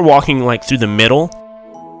 You are walking like through the middle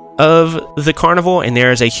of the carnival, and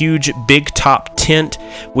there is a huge big top tent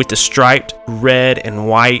with the striped red and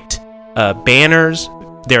white banners.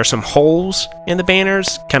 There are some holes in the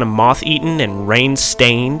banners, kind of moth-eaten and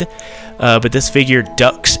rain-stained, but this figure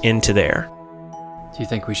ducks into there. Do you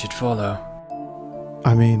think we should follow?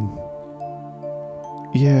 I mean,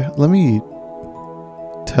 yeah, let me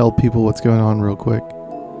tell people what's going on real quick.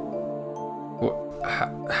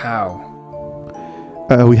 How?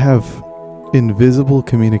 We have invisible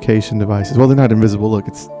communication devices. Well, they're not invisible. Look,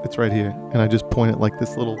 it's right here. And I just point at like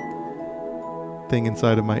this little thing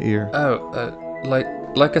inside of my ear. Oh,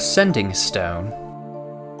 like a sending stone?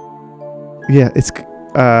 Yeah, it's...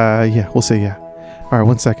 yeah, we'll say yeah. Alright,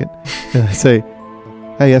 1 second. Say,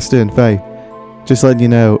 hey, Esther and Faye, just letting you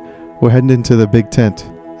know, we're heading into the big tent.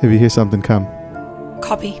 If you hear something, come.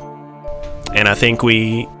 Copy. And I think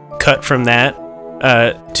we cut from that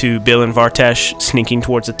to Bill and Vartash sneaking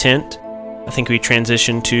towards the tent. I think we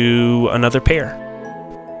transition to another pair.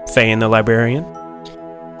 Faye and the librarian.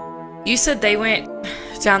 You said they went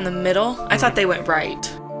down the middle? I thought they went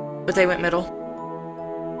right, but they went middle.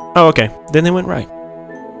 Oh, okay. Then they went right.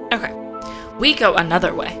 Okay. We go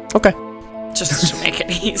another way. Okay. Just to make it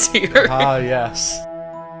easier. Ah, yes.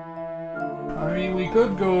 I mean, we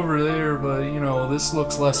could go over there, but, you know, this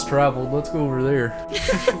looks less traveled. Let's go over there.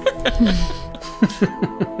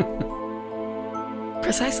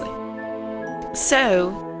 Precisely.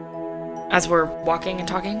 So, as we're walking and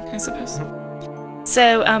talking, I suppose.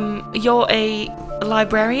 So, you're a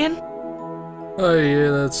librarian? Oh,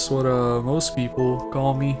 yeah, that's what, most people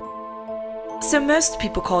call me. So most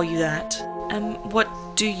people call you that. What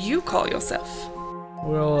do you call yourself?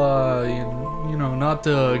 Well, you know, not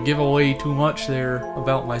to give away too much there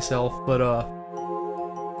about myself, but,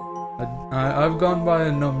 I've gone by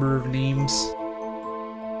a number of names.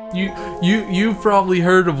 You've probably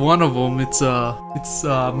heard of one of them. It's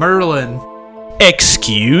Merlin.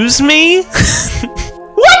 Excuse me?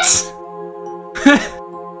 What?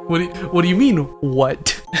 What do you mean,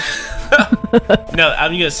 what? No,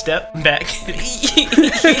 I'm gonna step back.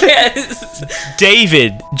 Yes.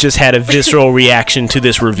 David just had a visceral reaction to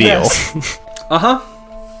this reveal. Yes. Uh-huh.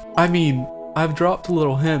 I mean, I've dropped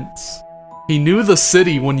little hints. He knew the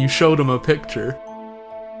city when you showed him a picture.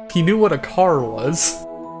 He knew what a car was.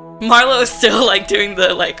 Marlo is still, doing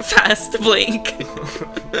the, fast blink.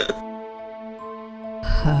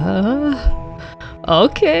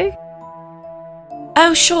 Okay.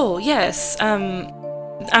 Oh, sure, yes.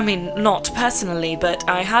 I mean, not personally, but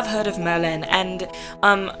I have heard of Merlin, and,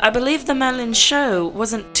 I believe the Merlin show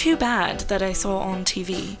wasn't too bad that I saw on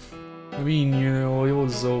TV. I mean, you know, it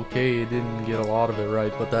was okay. It didn't get a lot of it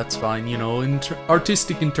right, but that's fine. You know,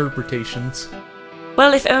 artistic interpretations.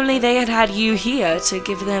 Well, if only they had had you here to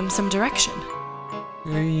give them some direction.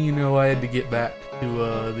 You know, I had to get back to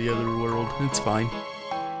the other world. It's fine.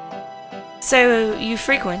 So, you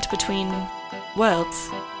frequent between worlds?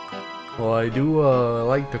 Well, I do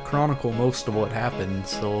like to chronicle most of what happens,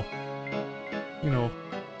 so, you know,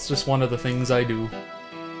 it's just one of the things I do.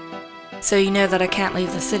 So you know that I can't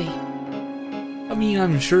leave the city? I mean,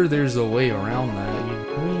 I'm sure there's a way around that.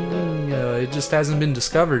 It just hasn't been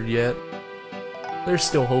discovered yet. There's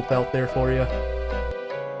still hope out there for you.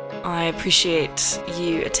 I appreciate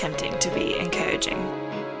you attempting to be encouraging.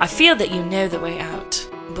 I feel that you know the way out,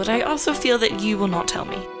 but I also feel that you will not tell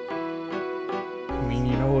me. I mean,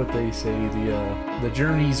 you know what they say, the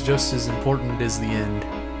journey's just as important as the end.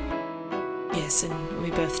 Yes, and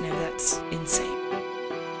we both know that's insane.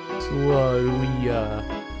 So,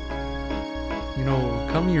 you know,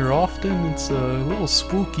 come here often. It's a little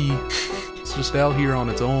spooky. It's just out here on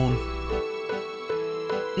its own.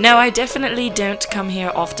 No, I definitely don't come here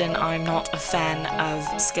often. I'm not a fan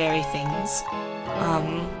of scary things.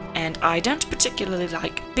 And I don't particularly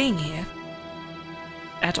like being here.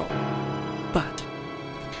 At all. But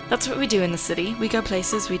that's what we do in the city. We go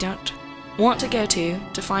places we don't want to go to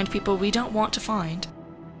find people we don't want to find.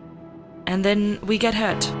 And then we get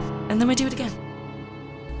hurt. And then we do it again.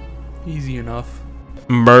 Easy enough.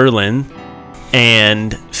 Merlin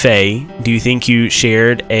and Faye, do you think you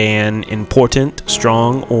shared an important,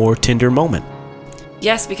 strong, or tender moment?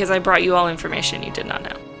 Yes, because I brought you all information you did not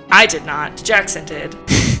know. I did not. Jackson did.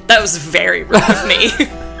 That was very rude of me.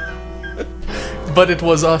 But it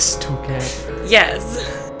was us two, Kat. Yes.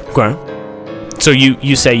 Okay. So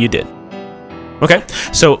you say you did. Okay.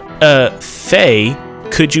 So, Faye,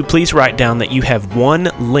 could you please write down that you have one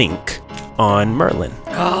link on Merlin?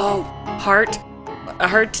 Oh, heart. A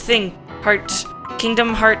heart thing. Heart.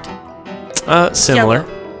 Kingdom heart. Similar.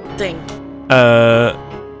 Thing.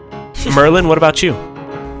 Merlin, what about you?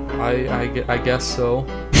 I guess so.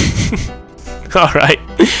 All right.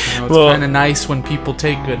 You know, it's kind of nice when people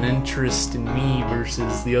take an interest in me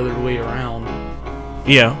versus the other way around.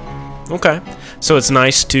 Yeah. Okay. So it's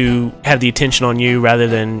nice to have the attention on you rather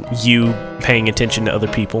than you paying attention to other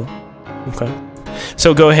people. Okay.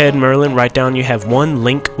 So go ahead, Merlin. Write down you have one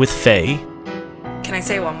link with Faye. Can I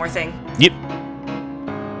say one more thing? Yep.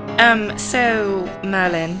 So,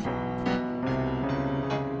 Merlin,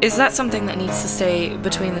 is that something that needs to stay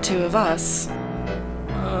between the two of us?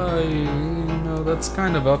 That's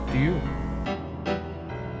kind of up to you.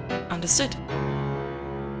 Understood.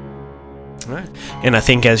 All right. And I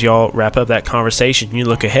think as y'all wrap up that conversation, you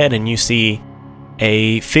look ahead and you see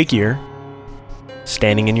a figure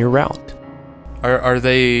standing in your route. Are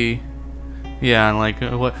they? Yeah, like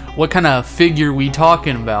what kind of figure we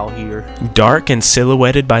talking about here? Dark and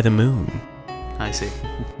silhouetted by the moon. I see.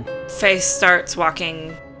 Faye starts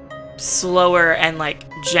walking slower and like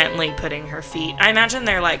gently putting her feet. I imagine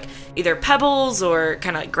they're like either pebbles or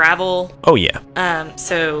kind of like gravel. Oh yeah.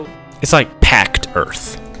 So it's like packed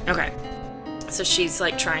earth. Okay. So she's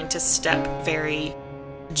like trying to step very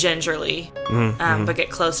gingerly, but get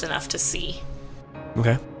close enough to see.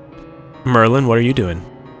 Okay. Merlin, what are you doing?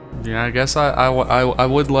 Yeah, I guess I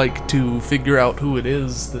would like to figure out who it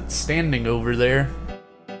is that's standing over there.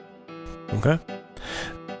 Okay.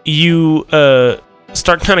 You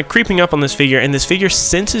start kind of creeping up on this figure, and this figure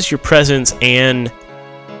senses your presence and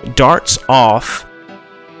darts off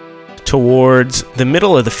towards the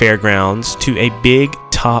middle of the fairgrounds to a big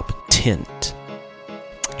top tent.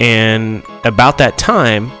 And about that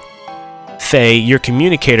time, Faye, your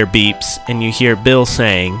communicator beeps, and you hear Bill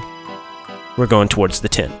saying, "We're going towards the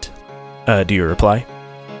tent." Do you reply?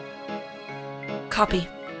 Copy.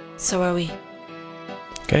 So are we.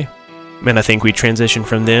 Okay. And I think we transition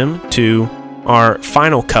from them to our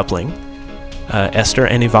final coupling, Esther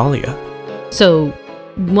and Evalia. So,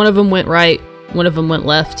 one of them went right, one of them went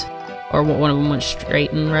left, or one of them went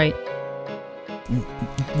straight and right?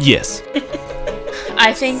 Yes.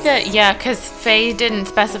 I think that, yeah, because Faye didn't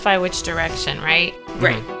specify which direction, right?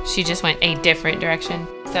 Right. She just went a different direction.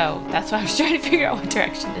 So that's why I was trying to figure out what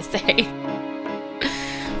direction to say.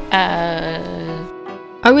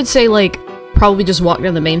 I would say, like, probably just walk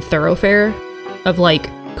down the main thoroughfare of, like,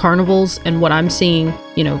 carnivals, and what I'm seeing,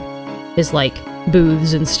 you know, is, like,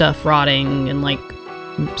 booths and stuff rotting and, like,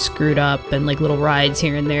 screwed up and, like, little rides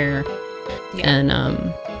here and there. Yeah. And,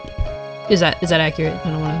 is that accurate? I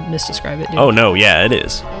don't want to misdescribe it. Oh, no, yeah, it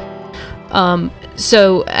is.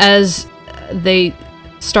 So as they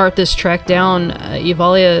start this trek down,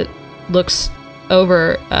 Evalia looks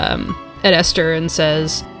over at Esther and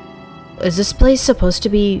says, "Is this place supposed to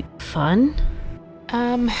be fun?"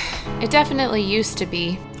 It definitely used to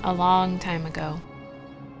be a long time ago.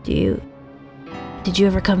 Did you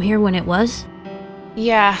ever come here when it was?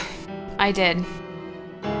 Yeah, I did.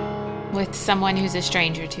 With someone who's a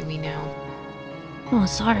stranger to me now. Oh,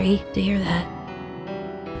 sorry to hear that.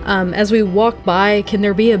 As we walk by, can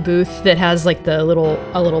there be a booth that has like a little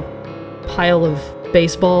pile of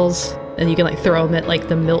baseballs, and you can like throw them at like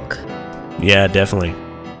the milk? Yeah, definitely.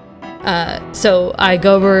 So I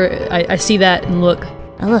go over, I see that and look,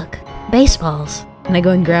 Oh, look, baseballs. and I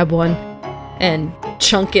go and grab one and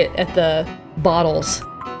chunk it at the bottles.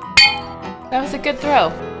 That was a good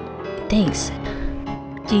throw. Thanks.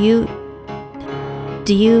 Have you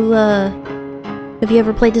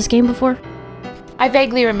ever played this game before? I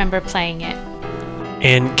vaguely remember playing it.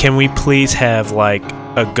 And can we please have, like,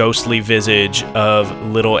 a ghostly visage of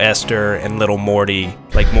little Esther and little Morty,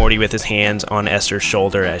 like Morty with his hands on Esther's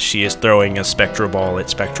shoulder as she is throwing a spectral ball at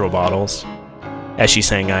spectral bottles? As she's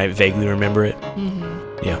saying, I vaguely remember it.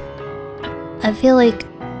 Mm-hmm. Yeah. I feel like,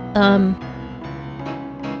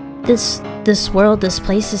 this world, this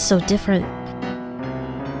place is so different.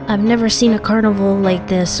 I've never seen a carnival like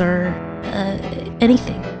this or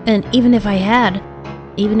anything. And even if I had,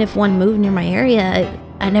 even if one moved near my area,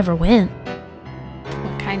 I never went.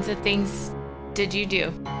 What kinds of things did you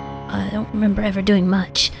do? I don't remember ever doing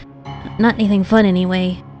much. Not anything fun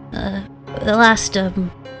anyway. The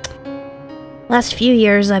last few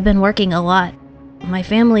years I've been working a lot. My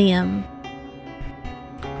family,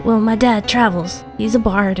 well, my dad travels. He's a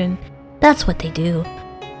bard and that's what they do.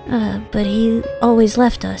 But he always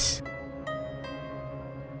left us.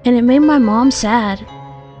 And it made my mom sad.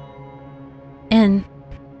 And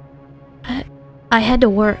I had to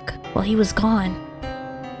work while he was gone.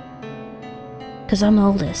 'Cause I'm the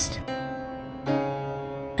oldest.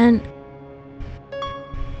 And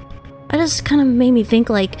I just kind of made me think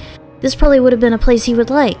like, this probably would have been a place he would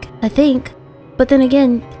like, I think. But then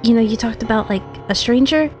again, you talked about, like, a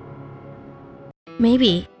stranger?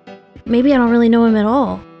 Maybe I don't really know him at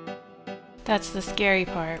all. That's the scary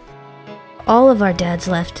part. All of our dads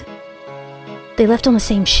left. They left on the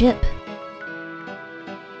same ship.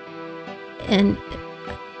 And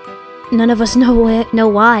none of us know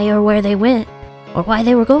why or where they went, or why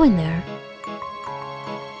they were going there.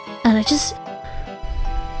 And I just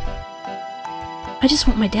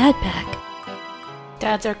want my dad back.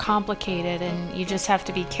 Dads are complicated, and you just have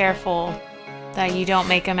to be careful that you don't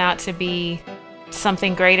make them out to be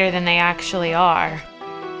something greater than they actually are.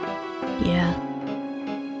 Yeah.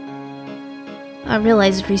 I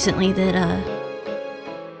realized recently that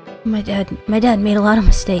my dad made a lot of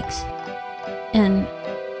mistakes. And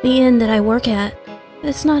the inn that I work at,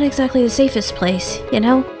 it's not exactly the safest place,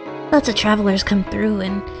 Lots of travelers come through,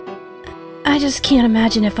 and I just can't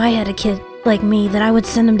imagine if I had a kid like me that I would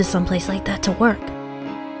send him to someplace like that to work.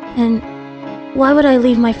 And why would I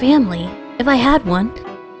leave my family if I had one?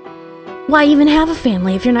 Why even have a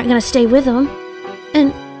family if you're not gonna stay with them?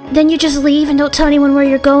 And then you just leave and don't tell anyone where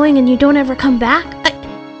you're going and you don't ever come back?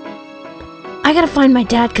 I gotta find my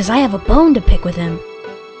dad because I have a bone to pick with him.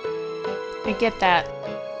 I get that.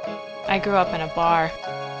 I grew up in a bar.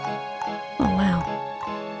 Oh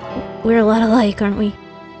wow. We're a lot alike, aren't we?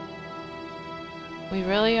 We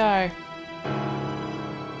really are.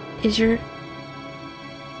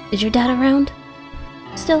 Is your dad around?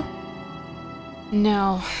 Still?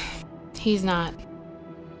 No, he's not.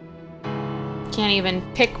 Can't even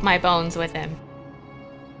pick my bones with him.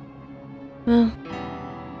 Well,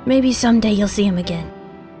 maybe someday you'll see him again.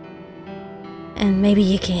 And maybe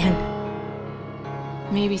you can.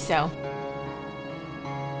 Maybe so.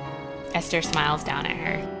 Esther smiles down at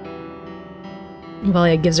her.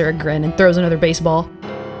 Valia gives her a grin and throws another baseball.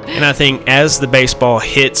 And I think as the baseball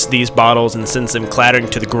hits these bottles and sends them clattering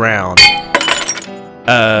to the ground,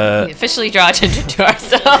 We officially draw attention to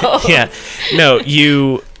ourselves. yeah, no,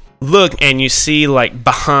 you look and you see, like,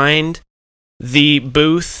 behind the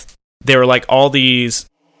booth, there are, like, all these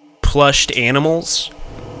plushed animals,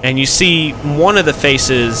 and you see one of the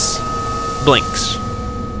faces blinks.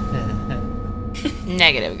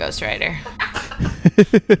 Negative, Ghost Rider.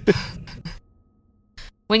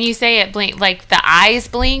 When you say it blink, like the eyes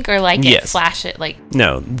blink, or like it flash it, like...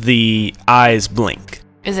 No, the eyes blink.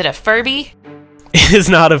 Is it a Furby? It is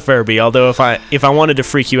not a Furby, although if I wanted to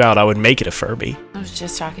freak you out, I would make it a Furby. I was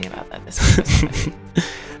just talking about that this week.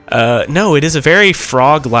 No, it is a very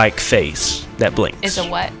frog-like face that blinks. Is a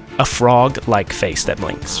what? A frog-like face that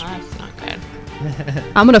blinks. Oh, that's not good.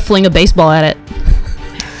 I'm gonna fling a baseball at it.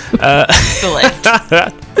 Excellent.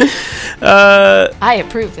 I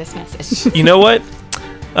approve this message. You know what?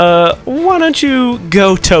 Why don't you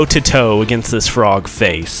go toe-to-toe against this frog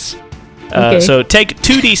face? Okay. So take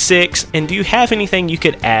 2d6, and do you have anything you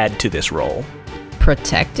could add to this roll?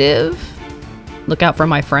 Protective? Look out for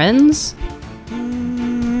my friends?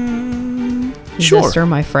 Is Sure. Esther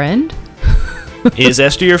my friend? Is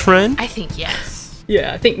Esther your friend? I think yes.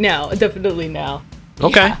 Yeah, I think now. Definitely now.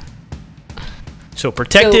 Okay. Yeah. So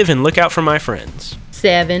protective and look out for my friends.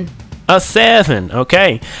 7. A 7.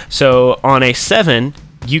 Okay. So on a 7,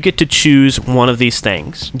 you get to choose one of these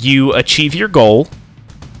things. You achieve your goal.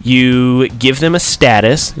 You give them a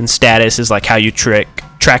status, and status is like how you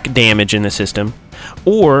track damage in the system.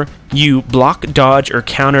 Or you block, dodge, or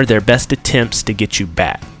counter their best attempts to get you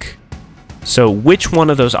back. So which one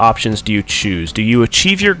of those options do you choose? Do you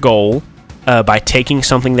achieve your goal by taking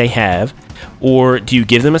something they have? Or do you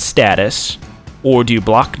give them a status? Or do you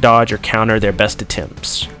block, dodge, or counter their best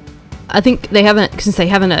attempts? I think since they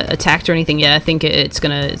haven't attacked or anything yet, I think it's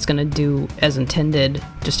gonna do as intended,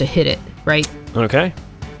 just to hit it, right? Okay.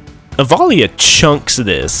 Avalia chunks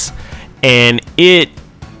this, and it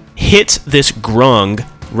hits this grung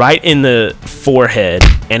right in the forehead,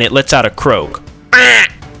 and it lets out a croak.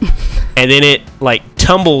 And then it, like,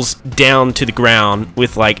 tumbles down to the ground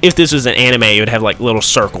with, like, if this was an anime, it would have, like, little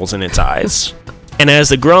circles in its eyes. And as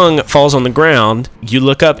the grung falls on the ground, you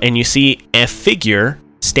look up and you see a figure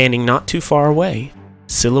standing not too far away,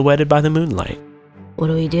 silhouetted by the moonlight. What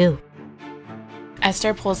do we do?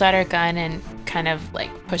 Esther pulls out her gun and kind of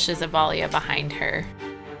like pushes Avalia behind her.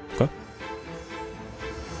 Okay.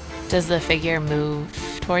 Does the figure move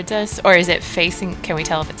towards us, or is it facing? Can we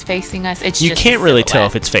tell if it's facing us? It's You just can't a really tell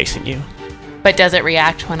silhouette. if it's facing you. But does it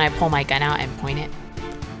react when I pull my gun out and point it?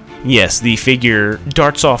 Yes, the figure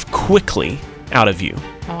darts off quickly out of view.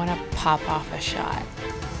 I want to pop off a shot.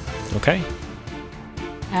 Okay.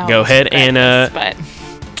 I Go almost ahead regret and, this, but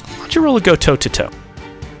Why don't you roll a go toe-to-toe?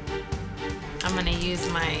 I'm gonna use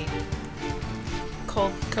my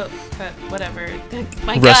cold cut whatever.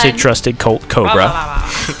 My Rusted, gun. trusted Colt Blah, Cobra. blah, blah,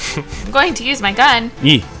 blah. I'm going to use my gun.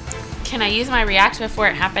 Yee. Can I use my react before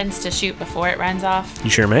it happens to shoot before it runs off? You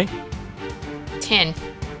sure may. 10.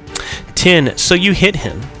 10. So you hit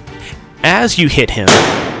him. As you hit him,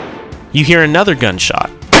 you hear another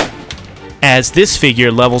gunshot. As this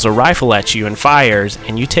figure levels a rifle at you and fires,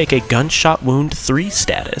 and you take a gunshot wound 3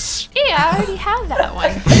 status. Yeah, I already have that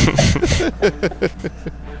one.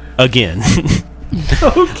 Again.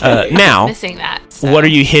 Now, Missing that. So. what are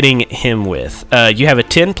you hitting him with? You have a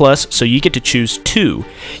 10 plus, so you get to choose 2.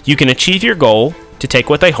 You can achieve your goal to take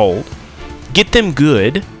what they hold, get them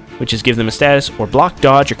good, which is give them a status, or block,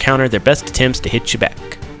 dodge, or counter their best attempts to hit you back.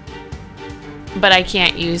 But I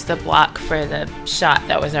can't use the block for the shot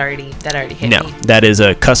that already hit No, me. that is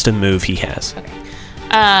a custom move he has. Okay.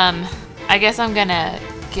 I guess I'm gonna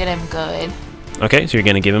get him good. Okay, so you're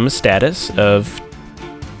going to give him a status of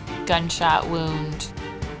Gunshot wound.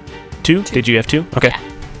 2. Did you have 2? Okay. Yeah.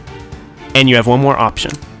 And you have one more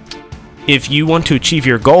option. If you want to achieve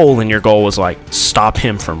your goal, and your goal was like stop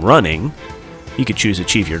him from running, you could choose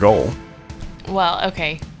achieve your goal. Well,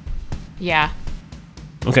 okay. Yeah.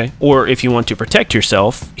 Okay. Or if you want to protect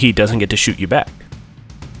yourself, he doesn't get to shoot you back.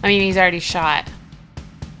 I mean, he's already shot.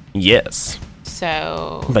 Yes.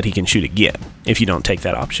 So. But he can shoot again if you don't take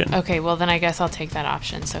that option. Okay, well then I guess I'll take that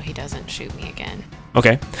option so he doesn't shoot me again.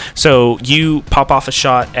 Okay. So you pop off a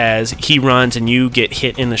shot as he runs, and you get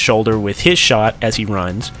hit in the shoulder with his shot as he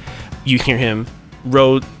runs. You hear him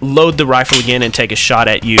load the rifle again and take a shot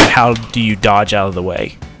at you. How do you dodge out of the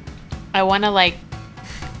way? I want to I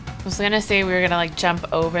was gonna say we were gonna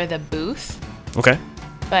jump over the booth, Okay.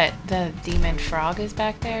 but the demon frog is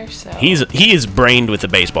back there, so He is brained with the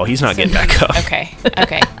baseball. He's not getting back up. Okay.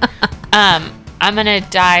 I'm gonna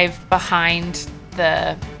dive behind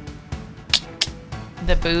the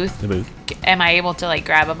booth. The booth. Am I able to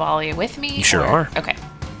grab Avalia with me? You sure are. Okay.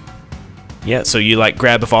 Yeah, so you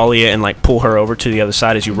grab Avalia and pull her over to the other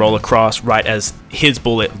side as you roll across, right as his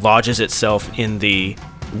bullet lodges itself in the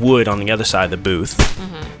wood on the other side of the booth.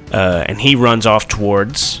 And he runs off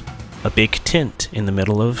towards a big tent in the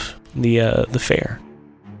middle of the fair.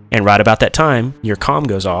 And right about that time, your comm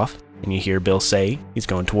goes off, and you hear Bill say he's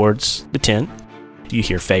going towards the tent. You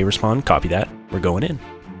hear Faye respond, copy that, we're going in.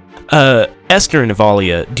 Esther and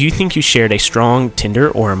Avalia, do you think you shared a strong, tender,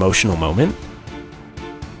 or emotional moment?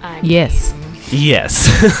 Yes. Yes.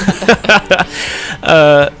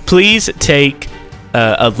 Please take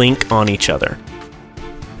a link on each other.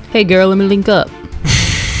 Hey girl, let me link up.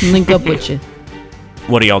 Link up with you.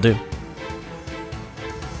 What do y'all do?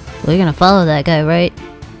 We're gonna follow that guy, right?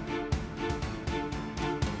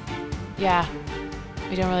 Yeah.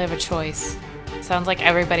 We don't really have a choice. Sounds like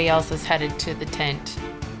everybody else is headed to the tent.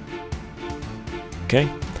 Okay.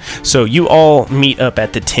 So you all meet up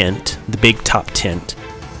at the tent, the big top tent,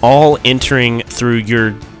 all entering through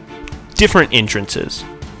your different entrances.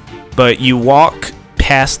 But you walk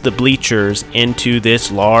past the bleachers into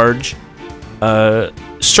this large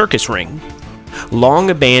circus ring,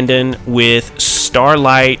 long abandoned, with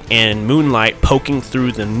starlight and moonlight poking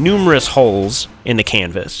through the numerous holes in the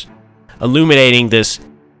canvas, illuminating this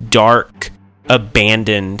dark,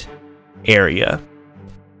 abandoned area.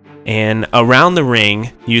 And around the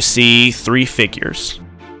ring, you see 3 figures.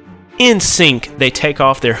 In sync, they take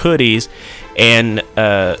off their hoodies, and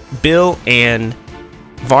Bill and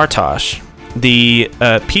Vartosh, the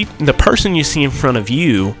person you see in front of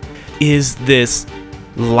you, is this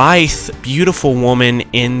lithe, beautiful woman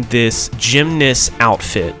in this gymnast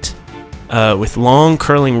outfit, with long,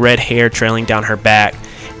 curling red hair trailing down her back.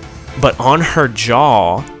 But on her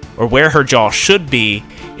jaw, or where her jaw should be,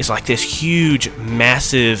 is this huge,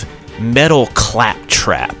 massive metal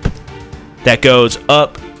claptrap that goes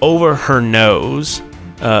up over her nose,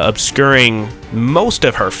 obscuring most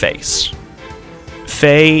of her face.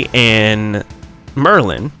 Faye and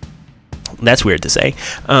Merlin, that's weird to say,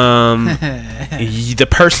 the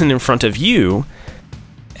person in front of you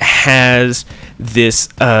has this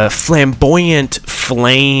flamboyant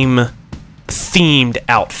flame-themed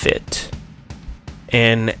outfit.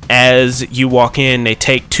 And as you walk in, they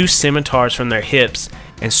take 2 scimitars from their hips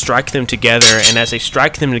and strike them together. And as they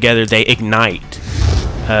strike them together, they ignite.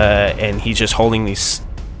 And he's just holding these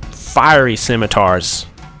fiery scimitars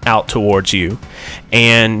out towards you.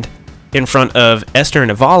 And in front of Esther and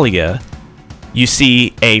Avalia, you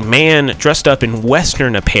see a man dressed up in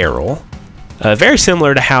Western apparel, very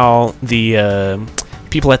similar to how the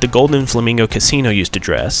people at the Golden Flamingo Casino used to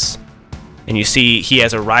dress. And you see he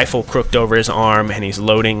has a rifle crooked over his arm, and he's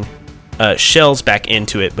loading shells back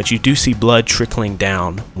into it, but you do see blood trickling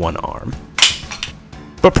down one arm.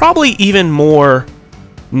 But probably even more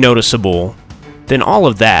noticeable than all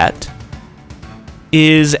of that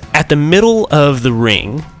is at the middle of the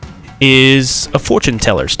ring is a fortune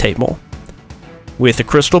teller's table with a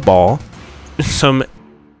crystal ball, some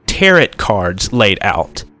tarot cards laid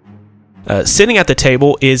out. Sitting at the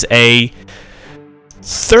table is a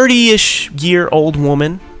 30-ish year old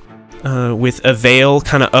woman with a veil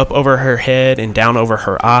kind of up over her head and down over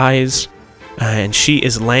her eyes. And she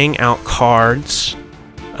is laying out cards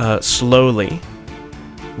slowly.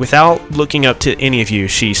 Without looking up to any of you,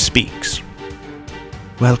 she speaks.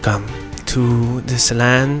 Welcome to this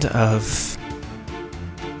land of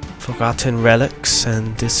forgotten relics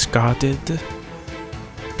and discarded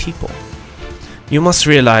people. You must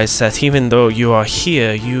realize that even though you are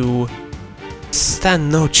here, you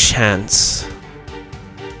stand no chance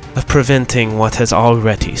of preventing what has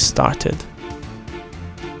already started.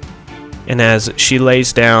 And as she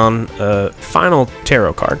lays down a final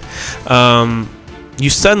tarot card, you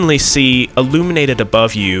suddenly see illuminated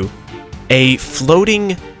above you a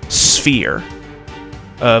floating sphere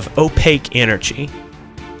of opaque energy.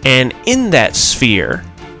 And in that sphere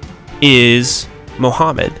is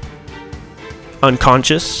Mohammed,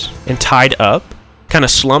 unconscious and tied up, kind of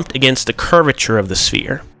slumped against the curvature of the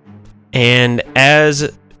sphere. And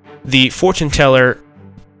as the fortune teller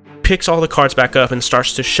picks all the cards back up and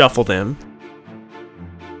starts to shuffle them,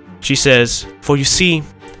 she says, "For you see,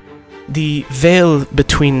 the veil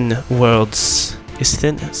between worlds is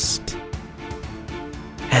thinnest,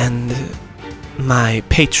 and my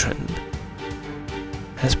patron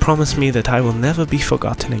has promised me that I will never be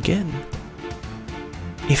forgotten again,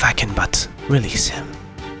 if I can but release him."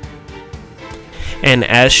 And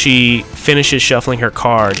as she finishes shuffling her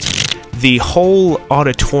cards, the whole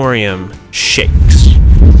auditorium shakes.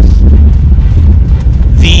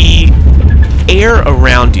 The air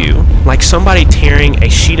around you, like somebody tearing a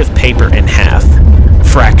sheet of paper in half,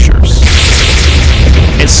 fractures.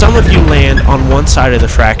 And some of you land on one side of the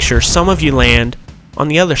fracture, some of you land on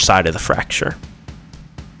the other side of the fracture.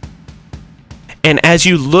 And as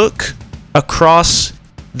you look across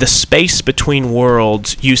the space between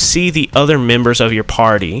worlds, you see the other members of your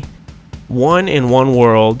party, one in one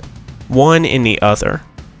world, one in the other.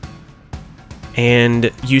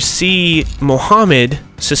 And you see Mohammed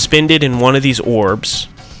suspended in one of these orbs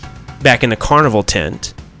back in the carnival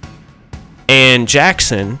tent. And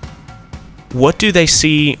Jackson, what do they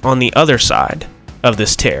see on the other side of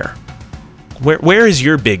this tear? Where is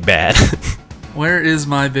your big bad? Where is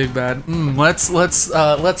my big bad?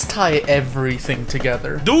 Let's tie everything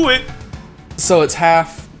together. Do it! So it's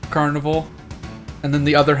half carnival, and then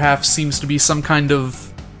the other half seems to be some kind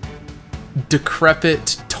of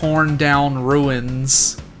decrepit, torn down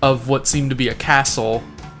ruins of what seemed to be a castle.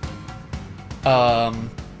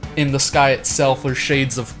 In the sky itself are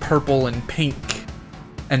shades of purple and pink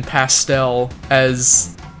and pastel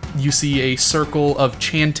as you see a circle of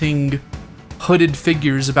chanting hooded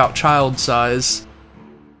figures about child size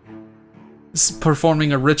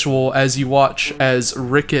performing a ritual as you watch as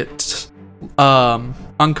Ricket's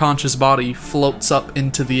unconscious body floats up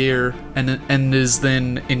into the air and is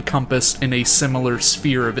then encompassed in a similar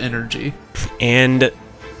sphere of energy. And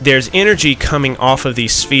there's energy coming off of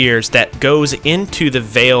these spheres that goes into the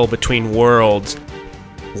veil between worlds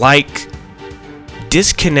like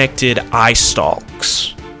disconnected eye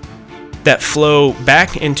stalks that flow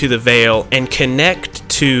back into the veil and connect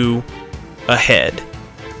to a head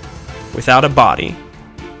without a body,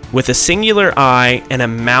 with a singular eye and a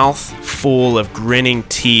mouth full of grinning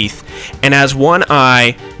teeth. And as one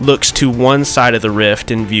eye looks to one side of the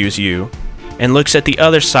rift and views you, and looks at the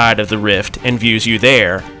other side of the rift and views you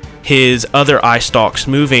there, his other eye stalks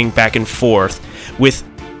moving back and forth with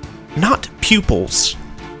not pupils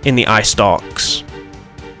in the eye stalks,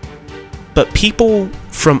 but people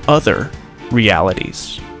from other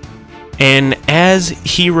realities. And as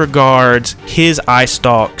he regards his eye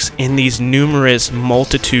stalks in these numerous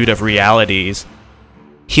multitude of realities,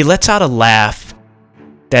 he lets out a laugh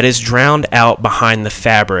that is drowned out behind the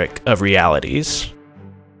fabric of realities.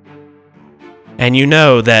 And you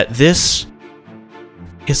know that this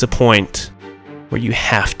is a point where you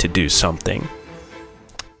have to do something.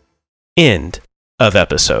 End of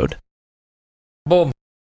episode. Boom.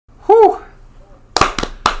 Whew.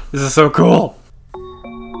 This is so cool.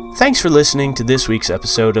 Thanks for listening to this week's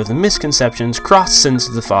episode of the Misconceptions Cross Sins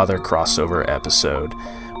of the Father crossover episode.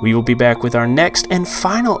 We will be back with our next and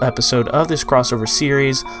final episode of this crossover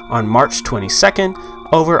series on March 22nd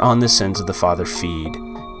over on the Sins of the Father feed.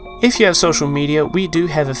 If you have social media, we do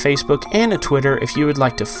have a Facebook and a Twitter if you would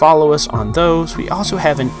like to follow us on those. We also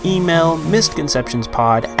have an email,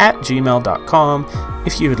 misconceptionspod@gmail.com,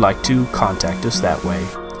 if you would like to contact us that way.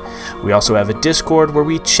 We also have a Discord where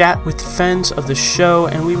we chat with fans of the show,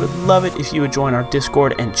 and we would love it if you would join our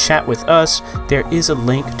Discord and chat with us. There is a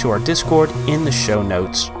link to our Discord in the show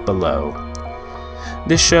notes below.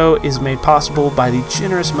 This show is made possible by the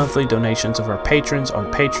generous monthly donations of our patrons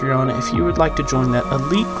on Patreon. If you would like to join that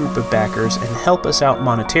elite group of backers and help us out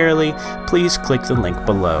monetarily, please click the link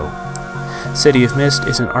below. City of Mist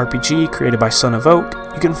is an RPG created by Son of Oak.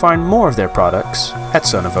 You can find more of their products at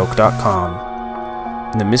sonofoak.com.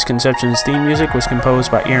 The Misconceptions theme music was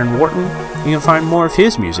composed by Aaron Wharton. You can find more of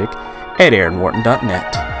his music at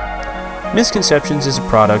aaronwharton.net. Misconceptions is a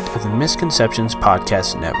product of the Misconceptions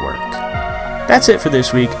Podcast Network. That's it for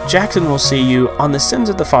this week. Jackson will see you on the Sins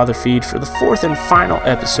of the Father feed for the 4th and final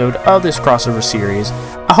episode of this crossover series.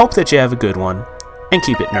 I hope that you have a good one, and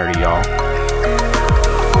keep it nerdy, y'all.